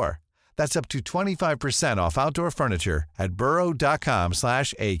outdoor. That's up to 25% off outdoor furniture at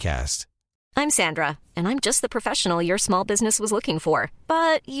burrow.com/acast. I'm Sandra, and I'm just the professional your small business was looking for.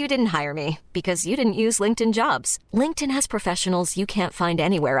 But you didn't hire me because you didn't use LinkedIn Jobs. LinkedIn has professionals you can't find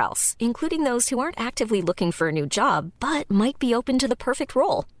anywhere else, including those who aren't actively looking for a new job, but might be open to the perfect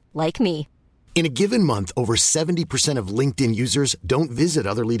role, like me. In a given month, over 70% of LinkedIn users don't visit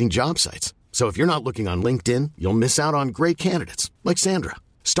other leading job sites. So if you're not looking on LinkedIn, you'll miss out on great candidates, like Sandra.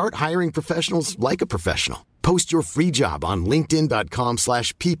 Start hiring professionals like a professional. Post your free job on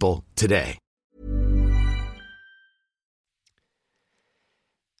linkedin.com/people today.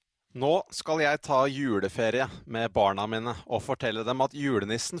 Nå skal jeg ta juleferie med barna mine og fortelle dem at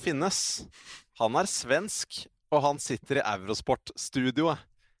julenissen finnes. Han er svensk, og han sitter i Eurosport-studioet.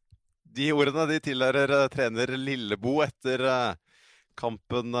 De ordene de tilhører trener Lillebo etter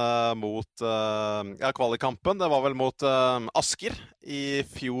kampen mot kvalikkampen. Det var vel mot Asker i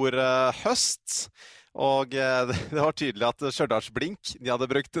fjor høst. Og det var tydelig at Stjørdals Blink, de hadde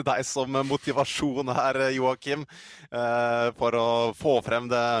brukt deg som motivasjon her, Joakim, for å få frem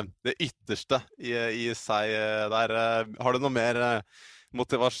det ytterste i seg der. Har du noe mer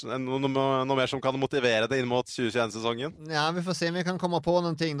noe mer som kan motivere det inn mot 2021-säsongen? Ja, vi får se om vi kan komma på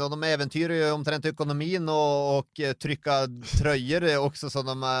någonting då. De äventyrar ju omtrent ekonomin och trycka tröjor också som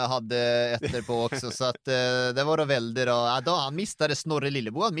de hade etterpå också. Så att det var då väldigt då. Ja, han mistade Snorre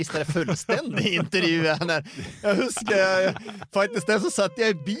Lillebo. Han mistade fullständig intervjun där. Jag huskar faktiskt det, så satt jag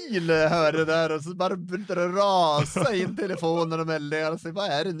i bil hörde där och så bara började rasa in telefonen och meldingar. Så vad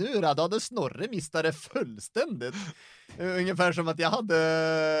är det nu då? Då hade Snorre mistade fullständigt. Ungefär som att jag hade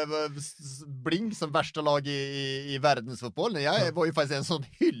Blink som värsta lag i världsfotbollen. Jag var ju faktiskt en som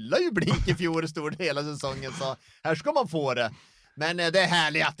hyllar ju Blink i fjol stod hela säsongen, så här ska man få det. Men det är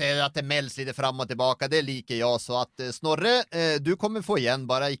härligt att det mälls lite fram och tillbaka. Det liker jag, så att Snorre, du kommer få igen,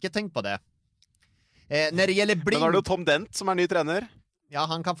 bara inte tänk på det. När det gäller Blink... Men har du Tom Dent som ny trener? Ja,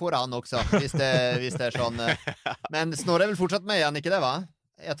 han kan få det han också. Visst är sån. Men Snorre är väl fortsatt med, han, inte det va?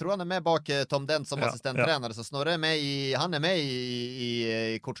 Jag tror han är med bak Tom Dent som assistenttränare, så Snorre är med han är med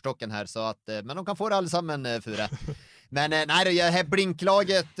i kortstocken här, så att men de kan få det allesammen Fure. Men nej, det här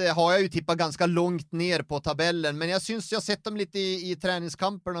Blinklaget har jag ju tippat ganska långt ner på tabellen, men jag syns jag sett dem lite i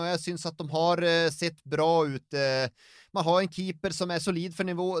träningskamperna och jag syns att de har sett bra ut. Man har en keeper som är solid för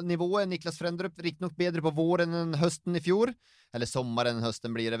nivån. Niklas Frendrup, riktigt nog bättre på våren än hösten i fjol. Eller sommaren än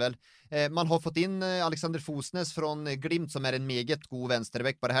hösten blir det väl. Man har fått in Alexander Fosnes från Glimt som är en meget god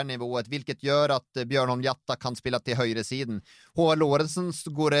vänsterback på det här nivået, vilket gör att Björn Jatta kan spela till högersidan. H.A. Lorentzen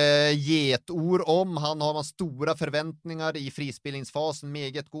går getord om. Han har stora förväntningar i frispelningsfasen.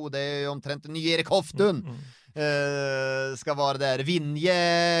 Meget god. Det är omtrent ny Erik Hoftun. Ska vara där.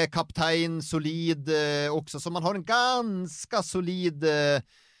 Vinje, kaptein, solid också. Så man har en ganska solid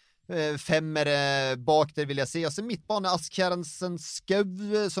femmer bak där vill jag se. Och så mittbane Askjärnsen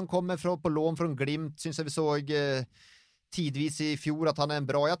Skau som kommer på lån från Glimt. Syns jag vi såg tidvis i fjol att han är en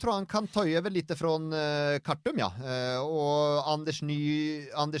bra. Jag tror han kan ta över lite från Kartum, ja. Och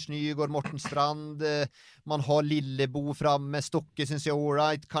Anders Nygård, Morten Strand. Man har Lillebo framme. Stocke syns jag all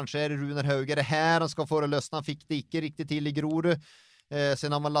right. Kanske är det Runar Hauger. Det här han ska få det lösna. Han fick det inte riktigt till i Grorud.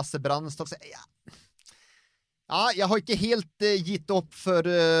 Sen har man Lasse Brandstock. Ja, jag har inte helt gitt upp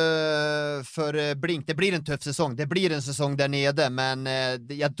för Blink. Det blir en tuff säsong. Det blir en säsong där nere, men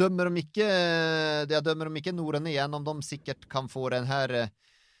jag dömer dem inte Norden igen om de säkert kan få det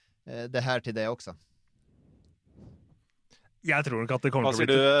här till det också. Jag tror inte att det kommer att bli...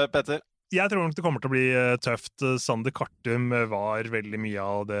 Vad säger du, Petter? Jeg tror nok det kommer til å bli tøft. Sander Kartum var veldig mye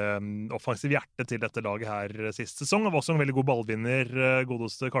av det offensive hjertet til dette laget her sist sesong. Han var også en veldig god ballvinner,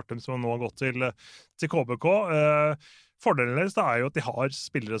 godeste Kartum, som nå har gått til KBK. Fordelen deres er jo at de har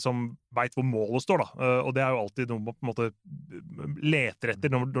spillere som vet hvor målet står, da. Og det er jo alltid noe man på en måte leter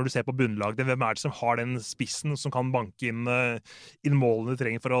etter når du ser på bunnlaget. Hvem er det som har den spissen som kan banke inn målene de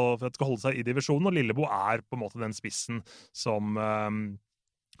trenger for at det skal holde seg i divisjonen? Og Lillebo er på en måte den spissen som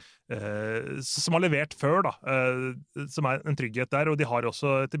har levert før, da, som er en trygghet der, og de har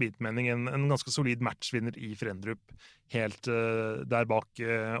også etter min mening en ganske solid matchvinner i Frendrup helt der bak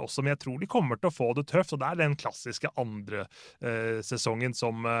også, men jeg tror de kommer til å få det tøft, og det er den klassiske andre sesongen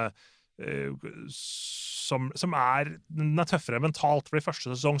som den er tøffere mentalt, for i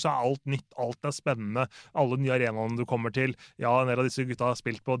første sesong så er alt nytt, alt er spennende, alle nye arenaene du kommer til, ja, en del av disse gutta har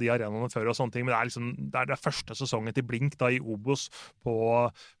spilt på de arenaene før og sånne ting, men det er liksom, det er første sesongen til Blink da i Obos på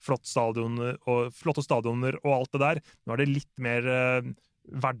flotte stadioner og alt det der. Nå er det litt mer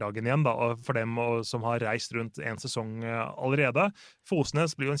hverdagen igjen da, for dem som har reist rundt en sesong allerede.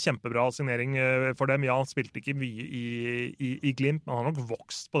 Fosnes blir jo en kjempebra signering for dem. Ja, han spilte ikke mye i Glimt, men han har nok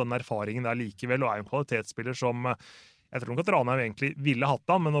vokst på den erfaringen der likevel, og er en kvalitetsspiller som jeg tror ikke at Ranheim egentlig ville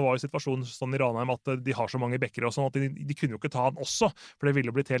hatt han, men nå var jo situasjonen sånn i Ranheim at de har så mange bekker og sånn at de kunne jo ikke ta han også, for det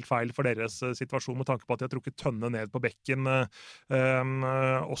ville blitt helt feil for deres situasjon med tanke på at de har trukket tønne ned på bekken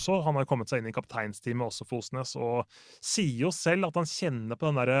også. Han har kommet seg inn i kapteinsteamet også, Fosnes, og sier jo selv at han kjenner på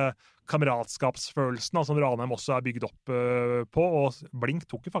den der kameratskapsfølelsen som Ranheim også er bygd opp på, og Blink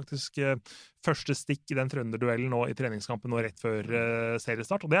tok jo faktisk første stikk i den trønderduellen nå i treningskampen nå rett før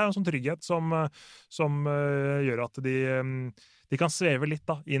seriestart, og det er en sånn trygghet som gjør at de kan sveve litt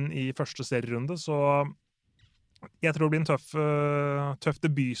da, inn i første serierunde, så jeg tror det blir en tøff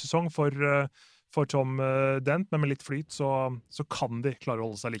debutsesong for Tom Dent, men med litt flyt så kan de klare å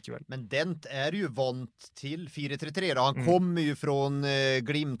holde seg likevel. Men Dent är ju vant till 4-3-3 då. Han kommer ju från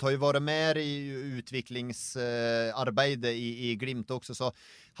Glimt, har ju varit med i utvecklingsarbete i Glimt också, så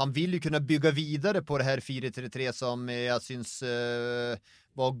han vill ju kunna bygga vidare på det här 4-3-3 som jag syns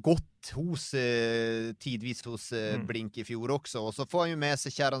var godt tidvis hos Blink I fjor också. Och så får han ju med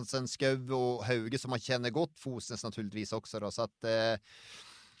sig Kjæransen, Skau och Hauge som man känner gott Fosnes naturligtvis också då. Så att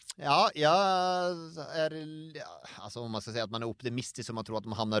alltså om man ska säga att man är optimistisk om man tror att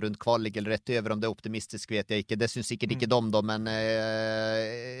de hamnar runt kvalig eller rätt över, om det är optimistisk vet jag inte. Det syns sikkert ikke de då, men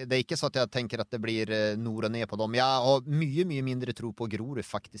det är inte så att jag tänker att det blir nord och ner på dem. Jag har mye mindre tro på Grorud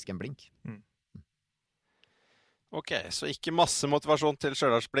faktisk enn Blink. Ok, så ikke masse motivasjon til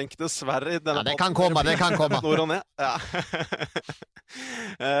Stjørdals-Blink, dessverre. Det kan komme. Nord og ned. Ja.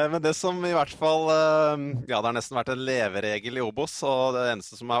 Men det som I hvert fall, det har nesten vært en leveregel I Obos, og det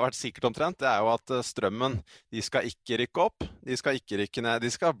eneste som har vært sikkert omtrent, det jo at Strømmen, de skal ikke rykke opp, de skal ikke rykke ned,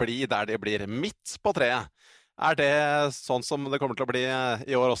 de skal bli der de blir, midt på treet. Det sånn som det kommer til å bli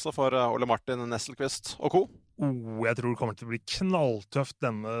I år også for Ole Martin Nesselqvist og co? Jeg tror det kommer til å bli knalltøft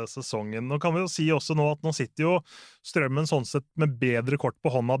denne sesongen. Nå kan vi jo si også nå at nå sitter jo Strømmen sånn sett med bedre kort på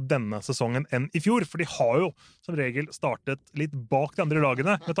hånda denne sesongen enn I fjor, for de har jo som regel startet litt bak de andre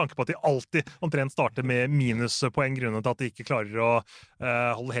lagene, med tanke på at de alltid omtrent starter med minuspoeng grunnet til at de ikke klarer å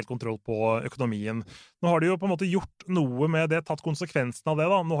holde helt kontroll på økonomien. Nå har de jo på en måte gjort noe med det, tatt konsekvensen av det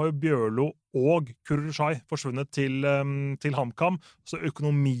da. Nå har jo Bjørlo og Kurushai forsvunnet til HamKam, så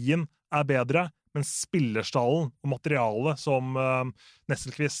økonomien bedre, men spillerstallen og materialet som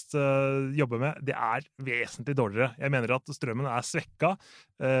Nesselqvist jobber med, det vesentlig dårligere. Jeg mener at Strømmen svekka.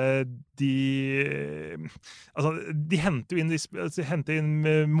 De henter inn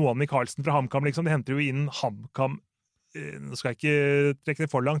Moa Michaelsen fra HamKam, liksom. De henter jo inn HamKam, nå skal jeg ikke trekke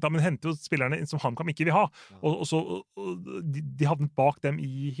det for langt, men henter jo spillerne inn som HamKam ikke vil ha. Og de havnet bak dem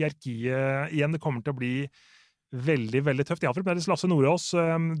I hierarkiet igjen. Det kommer til å bli veldig tøft. Jeg har fremdeles Lasse Nordås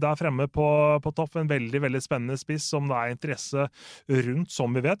der fremme på topp, en veldig spennende spiss som det interesse rundt,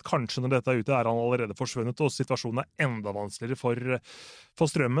 som vi vet. Kanskje når dette ute han allerede forsvunnet, og situasjonen enda vanskeligere for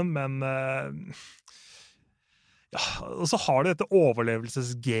Strømmen, men ja, og så har det dette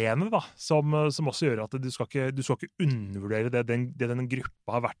overlevelsesgenet da, som også gjør at du skal ikke undervurdere det denne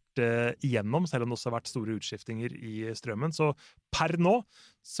gruppa har vært igjennom, selv om det også har vært store utskiftinger I Strømmen. Så per nå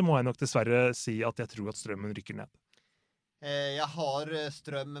så må jeg nok dessverre si at jeg tror at Strømmen rykker ned. Jag har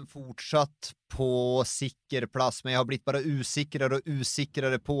Strømmen fortsatt på sikker plass, men jag har blivit bara usikrare och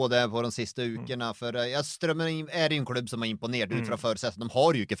usikrare på det på de sista ukerna. För Strømmen ju en klubb som har imponerat ut från förutsättningar. De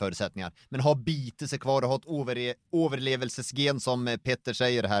har ju inte förutsättningar, men har bitit sig kvar och har ett överlevelsesgen som Petter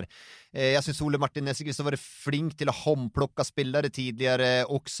säger här. Jag syns Ole Martin Nesselqvist har varit flink till att håndplocka spelare tidigare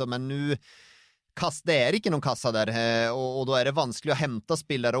också, men nu det ikke noen kassa der, og da det vanskelig å hente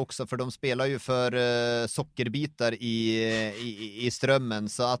spillere også, for de spelar jo for sockerbitar i Strømmen,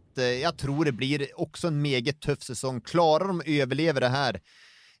 så at jeg tror det blir også en meget tøff säsong. Klarar de å överleva det her,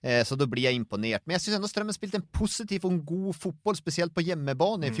 så då blir jeg imponert. Men jeg synes ändå Strømmen spilt en positiv og en god fotboll, spesielt på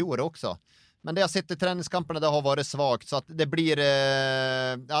hjemmebane I fjor også. Men det jag sett I träningskamperna det har varit svagt, så att det blir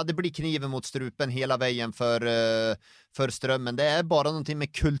kniven mot strupen hela vägen för Strømmen. Det bara någonting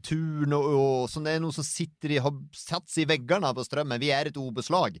med kulturen och som det nog som har satt sig I väggarna på Strømmen. Vi ett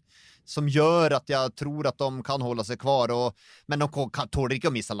obeslag som gör att jag tror att de kan hålla sig kvar men de tål inte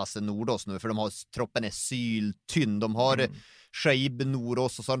att missa Lasse Nordås nu, för troppen syltynn. De har Scheib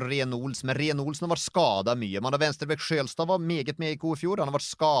Nordås och så Ren Olsen, men Ren Olsen har varit skadad mye. Man har Venstrebäck Sjølstad var meget med I K4, han har varit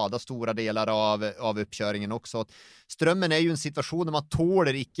skadad stora delar av uppköringen också. Strømmen ju en situation där man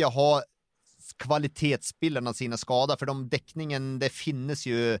tåler inte att ha kvalitetsspelarna sina skador, för de däckningen det finnes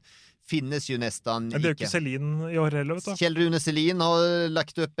ju nästan det jo ikke Selin I år heller, vet du. Kjell Rune Selin har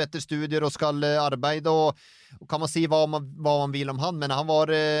lagt upp efter studier och skal arbeta och kan man si vad man vill om han, men han var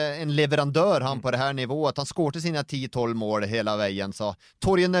en leverandör han på det här nivået. Han skårte sina 10-12 mål hela vägen, så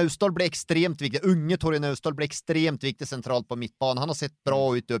Torjen Naustdal ble extremt viktig. Unge Torjen Naustdal ble extremt viktig centralt på mittbanen. Han har sett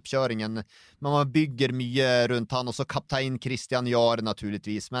bra ut I uppkörningen, men man bygger mye runt han, och så kaptein Christian Jahr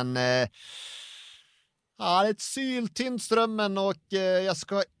naturligtvis, men det ett syltynt Strømmen, och jag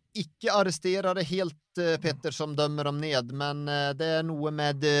ska ikke arrestere det helt Petter som dømmer dem ned, men det noe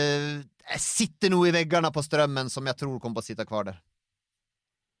med sitter noe I väggarna på Strømmen som jeg tror kommer på å sitte kvar der.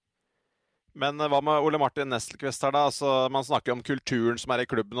 Men hva med Ole Martin Nesselqvist her da? Altså, man snakker om kulturen som I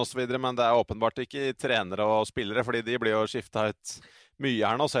klubben og så videre, men det åpenbart ikke trenere og spillere, fordi de blir jo skiftet ut mye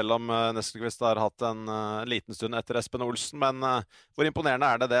her nå, selv om Nesselqvist har hatt en liten stund etter Espen Olsen. Men hvor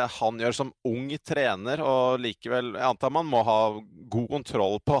imponerende det han gjør som ung trener, og likevel, jeg antar man må ha god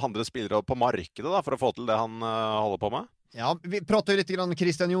kontroll på andre spillere og på markedet da, for å få til det han holder på med? Ja, vi pratar ju lite grann om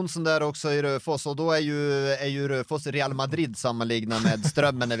Christian Jonsson där också I Röfors, och då är ju Röfors Real Madrid sammanligna med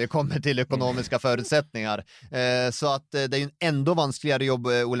Strømmen när vi kommer till ekonomiska förutsättningar. Så att det är ju en ändå vanskligare jobb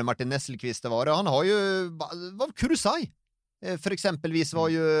Ole Martin Nesselqvist var. Han har ju var Kurushai. för exempelvis var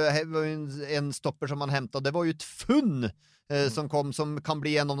ju en stopper som man hämtade, det var ju ett funn som kom, som kan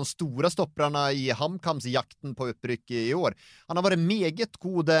bli en av de stora stopprarna i HamKams jakten på uppryck i år. Han har varit meget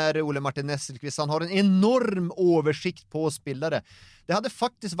god där, Ole Martin Nesselqvist. Han har en enorm översikt på spillere. Det hade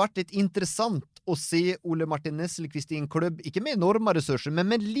faktiskt varit lite intressant att se Ole Martin Nesselqvist i en klubb, inte med enorma resurser, men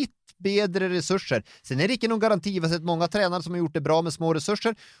med lite bedre resurser. Sen är det inte någon garanti. Vi har sett många tränare som har gjort det bra med små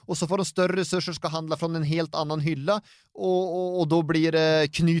resurser, och så får de större resurser ska handla från en helt annan hylla, och då blir det,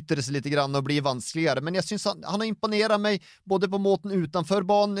 knyter det sig lite grann och blir vanskligare. Men jag syns han har imponerat mig både på måten utanför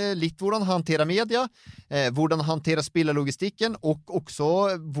banan, lite hur han hanterar media, hur han hanterar spillerlogistiken, och också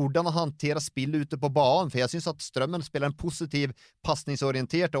hur han hanterar spill ute på banan. För jag syns att Strømmen spelar en positiv,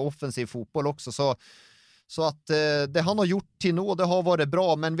 passningsorienterad och offensiv fotboll också. Så att det han har gjort till nå, det har varit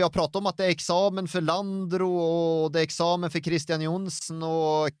bra, men vi har pratat om att det är examen för Landro och det är examen för Christian Jonsson,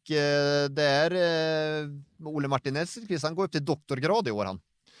 och det är Ole Martin Nesselqvist, han går upp till doktorgrad i år han.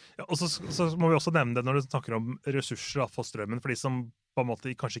 Ja, og så må vi også nevne det når du snakker om ressurser for Strømmen, for de som på en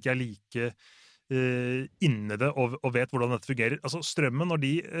måte kanskje ikke er like inne det og vet hvordan dette fungerer. Altså Strømmen, når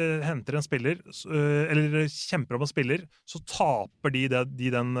de henter en spiller, eller kjemper om en spiller, så taper de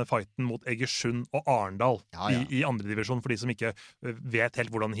den fighten mot Egersund og Arendal i andre divisjon, for de som ikke vet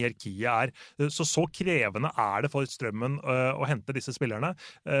helt hvordan hierarkiet er. Så krevende er det for Strømmen å hente disse spillerne.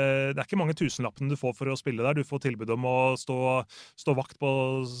 Det er ikke mange tusenlappene du får for å spille der. Du får tilbud om å stå vakt på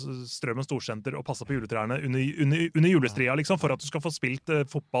Strømmen Storsenter og passe på juletrærne under julestria, liksom, for at du skal få spilt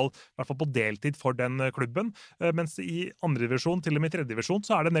fotball, i hvert fall på deltid, for den klubben, mens i andre divisjon, til og med i tredje divisjon,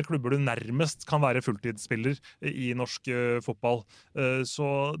 så er det en del klubber du nærmest kan være fulltidsspiller i norsk fotball. Så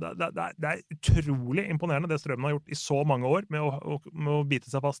det er utrolig imponerende det Strømmen har gjort i så mange år med å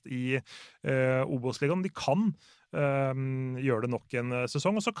bite seg fast i Obos-ligaen. De kan gjøre det nok en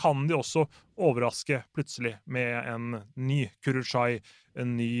sesong, og så kan de også overraske plutselig med en ny Kuruchai,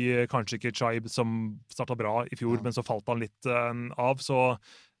 en ny kanskje ikke Chaib som startet bra i fjor, men så falt han litt av, så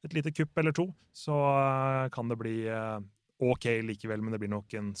et lite kupp eller to, så kan det bli ok likevel, men det blir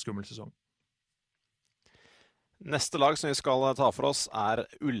nok en skummel sesong. Neste lag som vi skal ta for oss er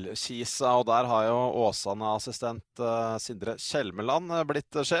Ullkisa, og der har jo Åsane-assistent Sindre Kjelmeland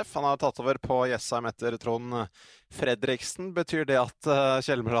blitt sjef. Han har tatt over på Jessheim etter Trond Fredriksen. Betyr det at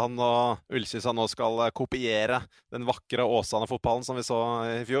Kjelmeland og Ullkisa nå skal kopiere den vakre Åsane-fotballen som vi så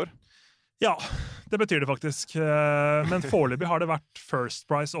i fjor? Ja, det betyr det faktisk. Men foreløpig har det vært First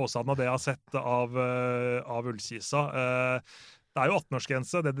Price Åsane, og det jeg har sett av Ullkisa. Det er jo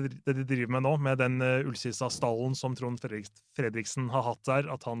 18-årsgrense, det de driver med nå, med den Ullkisa-stallen som Trond Fredriksen har hatt der,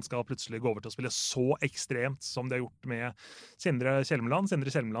 at han skal plutselig gå over til å spille så ekstremt som de har gjort med Sindre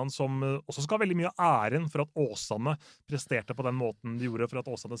Kjelmeland, som også skal ha veldig mye æren for at Åsane presterte på den måten de gjorde, for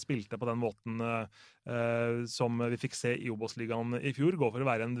at Åsane spilte på den måten som vi fikk se i Obos-ligaen i fjor, går for å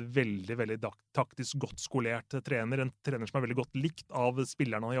være en veldig, veldig taktisk godt skolert trener, en trener som er veldig godt likt av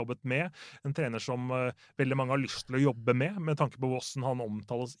spillerne han har jobbet med, en trener som veldig mange har lyst til å jobbe med tanke på hvordan han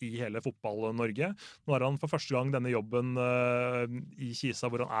omtales i hele fotball-Norge. Nå har han for første gang denne jobben i Kisa,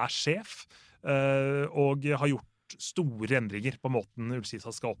 hvor han er sjef, og har gjort store endringer på måten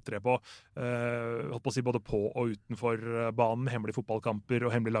Ullkisa skal opptre på, holdt på å si både på og utenfor banen, med hemmelige fotballkamper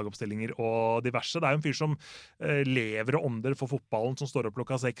og hemmelige lagoppstillinger og diverse. Det er jo en fyr som lever og ånder for fotballen, som står opp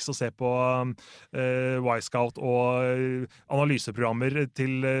klokka 6 og ser på Y-Scout og analyseprogrammer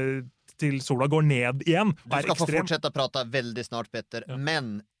til sola går ned igjen. Du ska få fortsätta prata väldigt snart, Petter. Ja.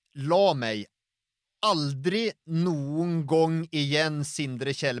 Men la mig aldrig någon gång igen,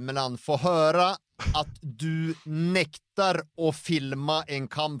 Sindre Kjelmeland, få höra att du nektar att filma en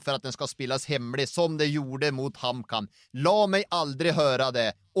kamp för att den ska spelas hemlig som det gjorde mot HamKam. La mig aldrig höra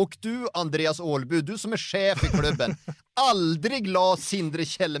det. Och du, Andreas Ålbu, du som är chef i klubben, aldrig la Sindre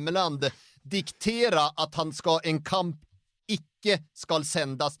Kjelmeland diktera att han ska en kamp icke skal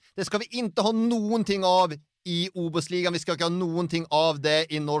sendas. Det skal vi inte ha någonting av i Obos-ligaen. Vi skal ikke ha någonting av det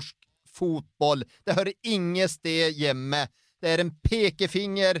i norsk fotboll. Det hører ingen sted hjemme. Det är en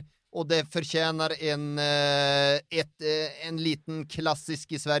pekefinger, och det förtjänar en liten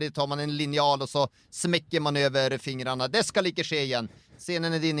klassisk i Sverige. Tar man en linjal och så smäcker man över fingrarna. Det skal ikke skje igen.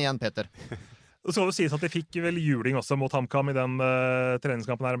 Scenen är din igen, Petter. Det skal jo sies at de fikk vel juling også mot HamKam i den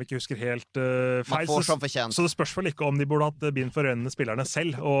treningskampen her, om vi ikke husker helt feil. Så det spørs vel ikke om de burde hatt bind for øynene spillerne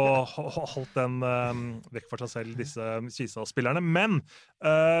selv, og holdt den vekk for seg selv, disse Kisa-spillerne. Men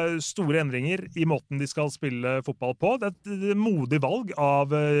store endringer i måten de skal spille fotball på. Det er et modig valg av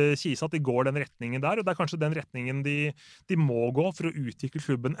Kisa at de går den retningen der, og det er kanskje den retningen de må gå for å utvikle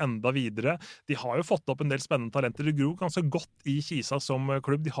klubben enda videre. De har jo fått opp en del spennende talenter. Det gror ganske godt i Kisa som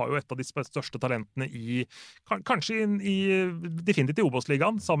klubb. De har jo et av de største talentene talentene kanskje definitivt i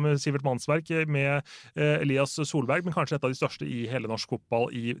Obos-ligaen, sammen med Sivert Mannsverk, med Elias Solberg, men kanskje et av de største i hele norsk fotball,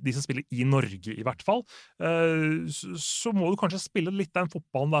 de som spiller i Norge i hvert fall. Så må du kanskje spille litt den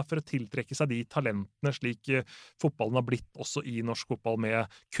fotballen der for å tiltrekke seg de talentene, slik fotballen har blitt også i norsk fotball, med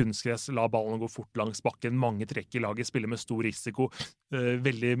kunstgress, la ballen gå fort langs bakken, mange trekk i laget, spiller med stor risiko,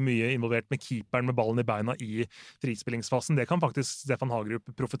 veldig mye involvert med keeperen med ballen i beina i frispillingsfasen. Det kan faktisk Stefan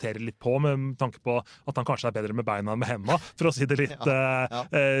Hagerup profetere litt på, med tanke på at han kanskje er bedre med beina enn med hendene, for å si det litt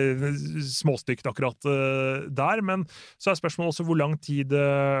småstygt akkurat der. Men så er spørsmålet også hvor lang tid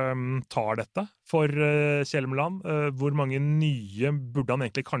tar dette for Kjelmeland. Hvor mange nye burde han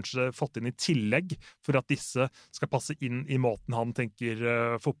egentlig kanskje fått inn i tillegg for at disse skal passe inn i måten han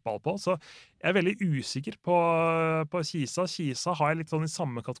tenker fotball på. Så jeg er veldig usikker på Kisa. Kisa har jeg litt sånn i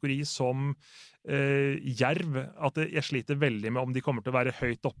samme kategori som Jerv, at jeg sliter veldig med om de kommer til å være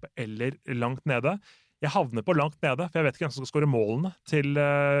høyt oppe eller langt nede. Jeg havner på langt nede, for jeg vet ikke hvem som skal skåre målene til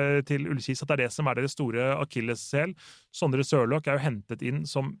Ullkisa, at det er det som er deres store akilleshæl. Sondre Sørloth er jo hentet inn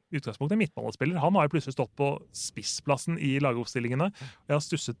som utgangspunkt en midtbanespiller. Han har jo plutselig stått på spissplassen i lagoppstillingene, og jeg har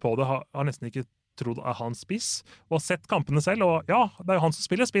stusset på det, har nesten ikke trodd er han spiss, og har sett kampene selv, og ja, det er jo han som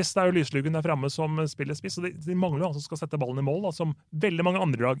spiller spiss, det er jo Lyslugen der fremme som spiller spiss, og de mangler jo han som skal sette ballen i mål, da, som veldig mange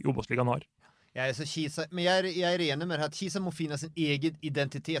andre lag i Obos-ligaen har. Så Kisa, men jeg er enig med at Kisa må finne sin egen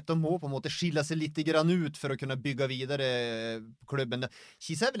identitet. De må på en måte skille seg litt grann ut for å kunne bygge videre klubben.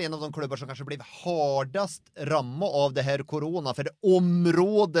 Kisa er vel en av de klubber som kanskje ble hardest rammet av det her korona, for det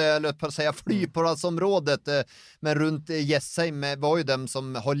området, eller på å si flyplassområdet, men rundt Jessheim var jo dem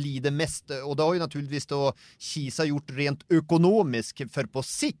som har lidet mest, og det har jo naturligvis då Kisa gjort rent økonomisk, for på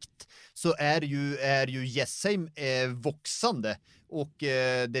sikt så är ju Jessheim voksande, och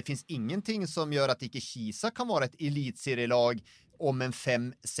det finns ingenting som gör att inte Kisa kan vara ett elitserielag om en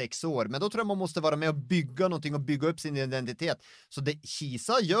 5-6 år. Men då tror jag man måste vara med och bygga någonting och bygga upp sin identitet. Så det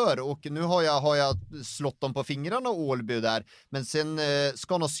Kisa gör, och nu har jag slått dem på fingrarna Ålby där, men sen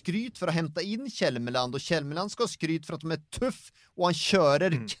ska han ha skryt för att hämta in Kjelmeland, och Kjelmeland ska ha skryt för att de är tuff, och han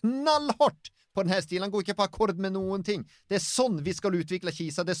körer knallhårt på den här stilen. Han går ikke på akkord med någonting. Det är sånn vi skal utvikle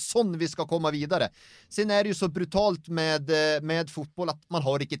Kisa. Det är sånn vi skal komme videre. Sen är det ju så brutalt med fotboll att man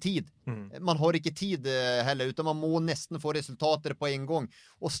har ikke tid. Man har ikke tid heller, utan man må nesten få resultater på en gång.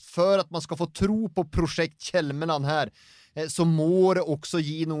 Och för att man ska få tro på projekt Kjelmeland här, så må det også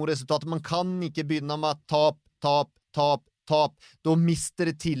gi noen resultater. Man kan ikke begynne med at tap. Då mister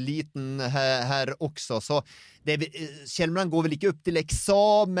det tilliten här också. Så Kjelmeland går väl inte upp till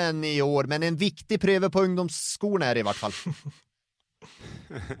examen i år, men en viktig prøve på ungdomsskolen är det i hvert fall.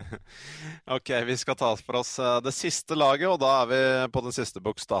 Ok, vi skal ta for oss det siste laget, og da er vi på den siste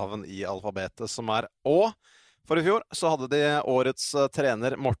bokstaven i alfabetet, som er Å. For i fjor så hadde de årets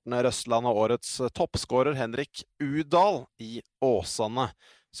trener Morten Røsland og årets toppskårer Henrik Udal i Åsane.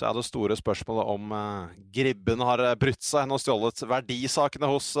 Så er det store spørsmålet om Gribben har brutt seg og stjålet verdisakene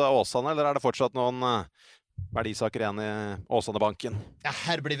hos Åsane, eller er det fortsatt noen verdisaker igjen i Åsane-banken? Ja,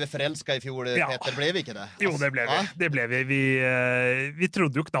 her ble vi forelsket i fjor, Peter, ble vi ikke det? Jo, det ble vi. Vi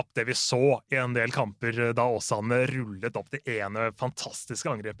trodde jo knapt det vi så i en del kamper da Åsane rullet opp det ene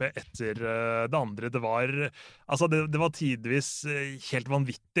fantastiske angrepet etter det andre. Det var tidvis helt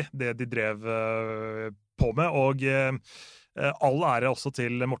vanvittig det de drev på med, og all ære også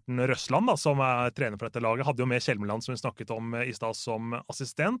til Morten Røsland, da, som er trener for dette laget. Hadde jo med Kjelmeland, som vi snakket om i sted, som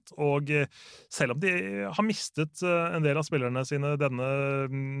assistent, og selv om de har mistet en del av spillerne sine i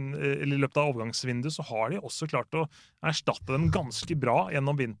løpet av overgangsvinduet, så har de også klart å erstatte dem ganske bra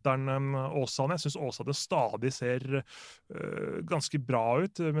gjennom vinteren. Åsane. Jeg synes Åsane stadig ser ganske bra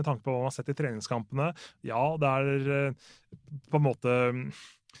ut, med tanke på hva man har sett i treningskampene. Ja, det er på en måte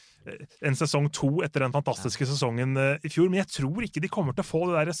en sesong 2 etter den fantastiske sesongen i fjor, men jeg tror ikke de kommer til å få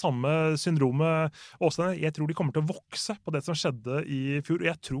det der samme syndromet Åsane. Jeg tror de kommer til å vokse på det som skjedde i fjor, og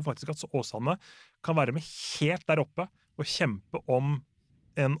jeg tror faktisk at Åsane kan være med helt der oppe og kjempe om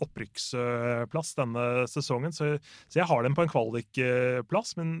en opprykksplass denne sesongen, så jeg har dem på en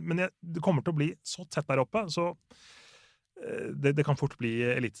kvalikplass, men det kommer til å bli så tett der oppe, så det kan fort bli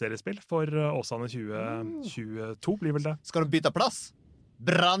elitseriespill for Åsane 2022, blir vel det. Skal de bytte plass?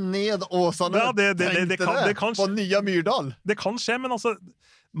 Brann ned Åsane, ja, det kan på Nya Myrdal. Det kan skje, men altså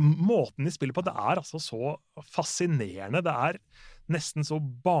måten de spiller på, det er altså så fascinerende. Det er nesten så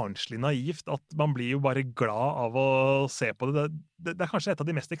barnslig naivt at man blir jo bare glad av å se på det. Det kanskje et av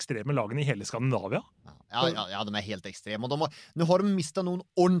de mest ekstreme lagene i hele Skandinavia. Ja, de helt ekstreme. Og nu har de mistat noen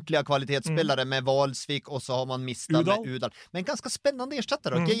ordentlige kvalitetsspillere med Valsvik, og så har man mistat med Udal. Men ganske spennende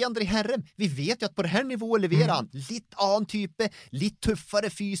erstattere. Geir-André Herrem, vi vet jo at på det her nivået leverer han litt annen type, litt tuffere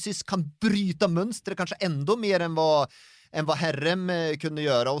fysisk, kan bryta mønstre kanskje enda mer enn vad Herrem kunde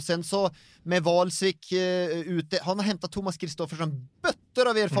göra. Och sen så med Valsvik ute, han har hämtat Thomas Kristoffersson bötter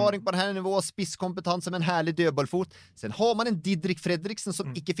av erfaring på den här nivån, spisskompetens med en härlig dödbollfot. Sen har man en Didrik Fredriksen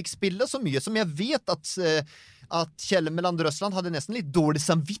som ikke fikk spille så mye, som jeg vet at Kjelmeland Røsland hadde nesten litt dårlig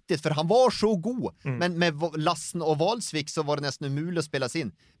samvittighet, for han var så god. Men med Lassen og Valsvik så var det nesten umulig å spille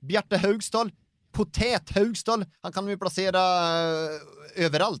inn. Bjarte Haugsdal, Potet Haugsdal, han kan vi plassere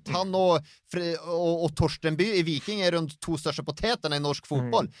överallt. Han och Torstenby i Viking är rundt 2 største poteterna i norsk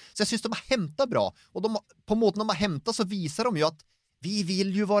fotboll. Så jeg synes de har hämtat bra. Och på måten de har hämtat så visar de ju att vi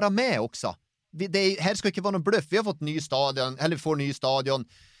vill ju vara med också. Här ska ikke vara någon bluff. Vi har fått ny stadion, eller får ny stadion.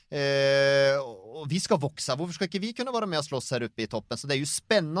 Och vi ska voksa. Hvorfor skal ikke vi kunne være med og slåss her uppe i toppen? Så det er jo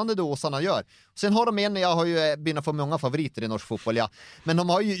spennende det Åsarna gjør. Sen har de en, jeg har jo begynt å få mange favoriter i norsk fotboll, ja. Men de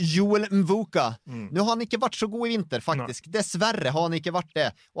har jo Joel Mvuka. Nu har han ikke vært så god i vinter, faktisk. Dessverre har han ikke vært det.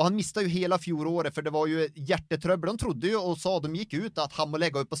 Og han mistet jo hele fjoråret, for det var jo hjertetrøbbel. De trodde jo og sa, de gikk ut at han må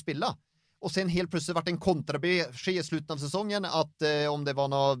legge opp og spille. Och sen helt plötsligt vart en kontrabesked i slutet av säsongen att om det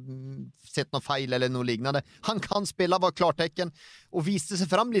var sett något fel eller något liknande. Han kan spela, var klartecken och viste sig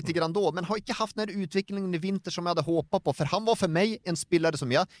fram lite grann då, men har inte haft den här utvecklingen i vinter som jag hade hoppat på, för han var för mig en spelare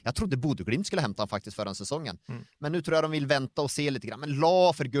som jag trodde Bodø/Glimt skulle hämta han faktiskt förra säsongen. Men nu tror jag de vill vänta och se lite grann, men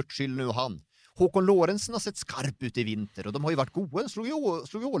la för Guds skyld nu han. Håkon Lorentzen har sett skarp ut i vinter, og de har jo vært gode. Slog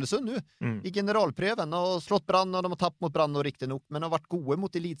jo Ålesund nu i generalprøven, og slått Brann, og de har tapt mot Brann og riktig nok, men har vært gode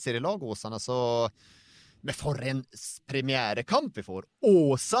mot elitserielag, Åsarna. Så men for en premiärekamp vi får.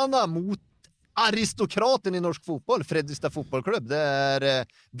 Åsarna mot aristokraten i norsk fotboll, Fredrikstad fotbollklubb. Det er,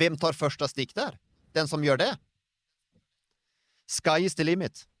 hvem tar første stikk der? Den som gjør det. Sky is the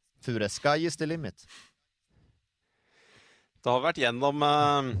limit. Fure, sky is the limit. Det har vært gjennom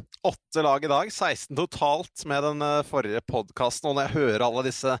 8 lag i dag, 16 totalt med den forrige podcasten, og når jeg hører alle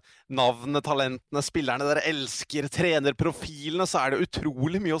disse navnene, talentene, spillerne dere elsker, trenerprofilene, så er det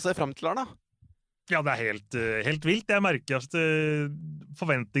utrolig mye å se frem til her da. Ja, det er helt vilt. Jeg merker at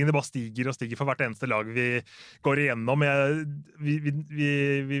forventningene bare stiger og stiger for hvert eneste lag vi går igjennom.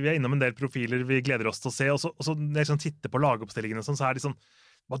 Vi er innom en del profiler vi gleder oss til å se, og så når jeg liksom titter på lagoppstillingene, så er det sånn,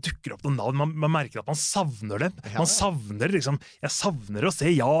 man dukker opp noen navn, man merker at man savner dem. Man savner liksom, jeg savner å se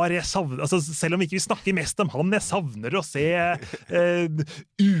Jar, altså, selv om vi ikke snakker mest om han, jeg savner å se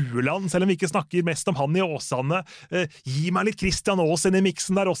Ueland, selv om vi ikke snakker mest om han i Åsane. Gi meg litt Christian Aasen i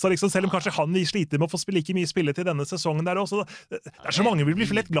miksen der også, liksom, selv om kanskje han sliter med å få like mye spille til denne sesongen der også. Det er så mange vi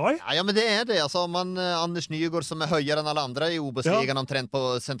blir lett glad i. Ja, men det er det. Altså, Anders Nygaard som er høyere enn alle andre i Obos-ligaen, omtrent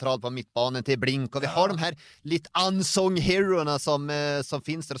på sentralt på midtbanen til Blink, og vi har de her litt unsung heroene som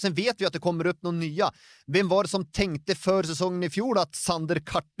finnes. Och sen vet vi att det kommer upp någon nya. Vem var det som tänkte för säsongen i fjol att Sander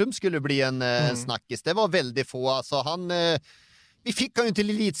Kartum skulle bli en snackis? Det var väldigt få. Alltså vi fick han ju till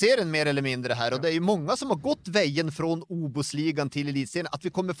elitserien mer eller mindre här, och det är ju många som har gått vägen från Obos-ligan till elitserien, att vi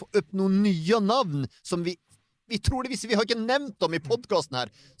kommer få upp några nya namn som vi troligvis, vi har ikke nevnt dem i podcasten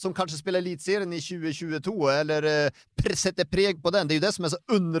her, som kanskje spiller elitserien i 2022, eller setter preg på den. Det er jo det som er så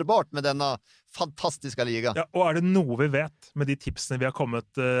underbart med denne fantastiske liga. Ja, og er det noe vi vet med de tipsene vi har kommet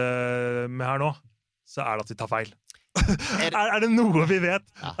med her nå, så er det at vi tar feil. Er det noe vi vet,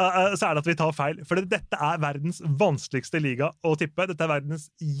 så er det at vi tar feil. For dette er verdens vanskeligste liga å tippe. Dette er verdens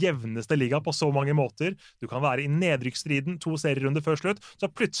jevneste liga på så mange måter. Du kan være i nedrykksstriden 2 serierunder før slutt, så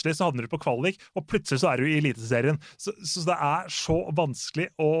plutselig så havner du på kvalik, og plutselig så er du i eliteserien. Så det er så vanskelig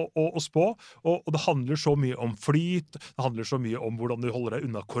å spå, og det handler så mye om flyt, det handler så mye om hvordan du holder deg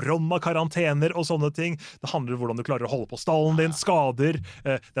unna koronakarantener og sånne ting. Det handler om hvordan du klarer å holde på stallen din, skader.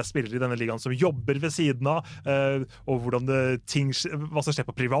 Det er spillere i denne ligaen som jobber ved siden av, og hvordan hva som skjer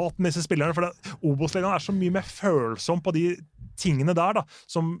på privaten med disse spillerne, for Obos-ligaen er så mye mer følsom på de tingene der da,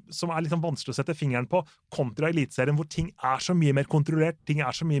 som er litt vanskelig å sette fingeren på, kontra elitserien, hvor ting er så mye mer kontrollert, ting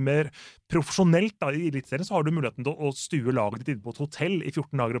er så mye mer profesjonelt da. I elitserien så har du muligheten til å stue laget ditt inn på et hotell i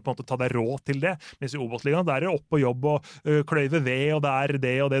 14 dager og på en måte ta deg råd til det, mens i Obos-ligaen der er det opp på jobb og kløyve ved, og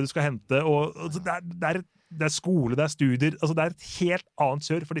det og det du skal hente, og det er skole, det er studier, altså det er et helt annet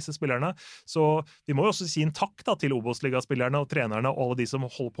kjør for disse spillerne, så vi må jo også si en takk da, til Obos-ligaspillerne og trenerne og alle de som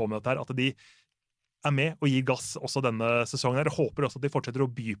holder på med dette her, at de med og gir gass også denne sesongen. Jeg håper også at de fortsetter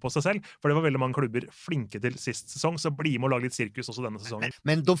å by på seg selv, for det var veldig mange klubber flinke til sist sesong, så bli med å lage litt sirkus også denne säsongen.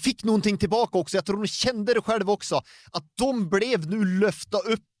 Men de fick någonting tillbaka också. Jag tror de kände det själv också. Att de blev nu löfta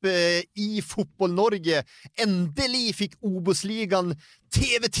upp i fotboll Norge. Äntligen fick Obos-ligan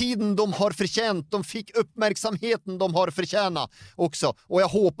TV-tiden de har förtjänt. De fick uppmärksamheten de har förtjänat också. Och jag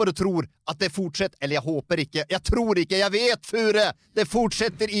hoppas och tror att det fortsätter. Eller jag hoppas inte. Jag tror inte. Jag vet, Fure. Det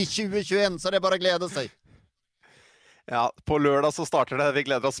fortsätter i 2021, så det är bara glädja sig. Ja, på lørdag så starter det. Vi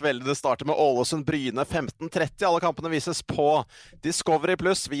gleder oss veldig. Det starter med Ålesund-Bryne 15:30. Alle kampene vises på Discovery+.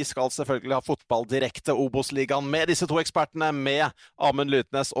 Vi skal selvfølgelig ha fotball direkte Obos-ligaen med disse to ekspertene, med Amund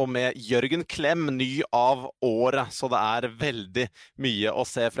Lutnes og med Jørgen Klem, ny av året. Så det er veldig mye å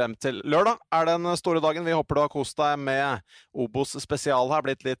se frem til. Lørdag er den store dagen. Vi håper du har kost deg med Obos spesial her,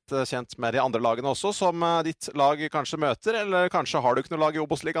 blitt litt kjent med de andre lagene også, som ditt lag kanskje møter, eller kanskje har du ikke noe lag i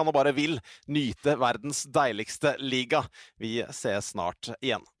Obos-ligaen og bare vil nyte verdens deiligste liga. Vi ses snart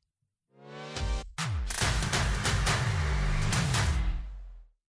igjen.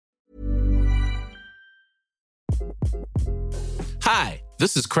 Hi,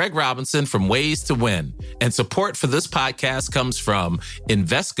 this is Craig Robinson from Ways to Win, and support for this podcast comes from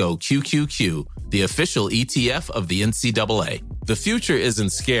Invesco QQQ, the official ETF of the NCAA. The future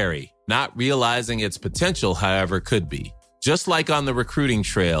isn't scary. Not realizing its potential, however, could be. Just like on the recruiting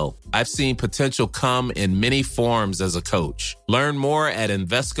trail, I've seen potential come in many forms as a coach. Learn more at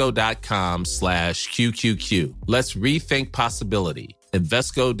Invesco.com/QQQ. Let's rethink possibility.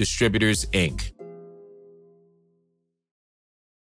 Invesco Distributors, Inc.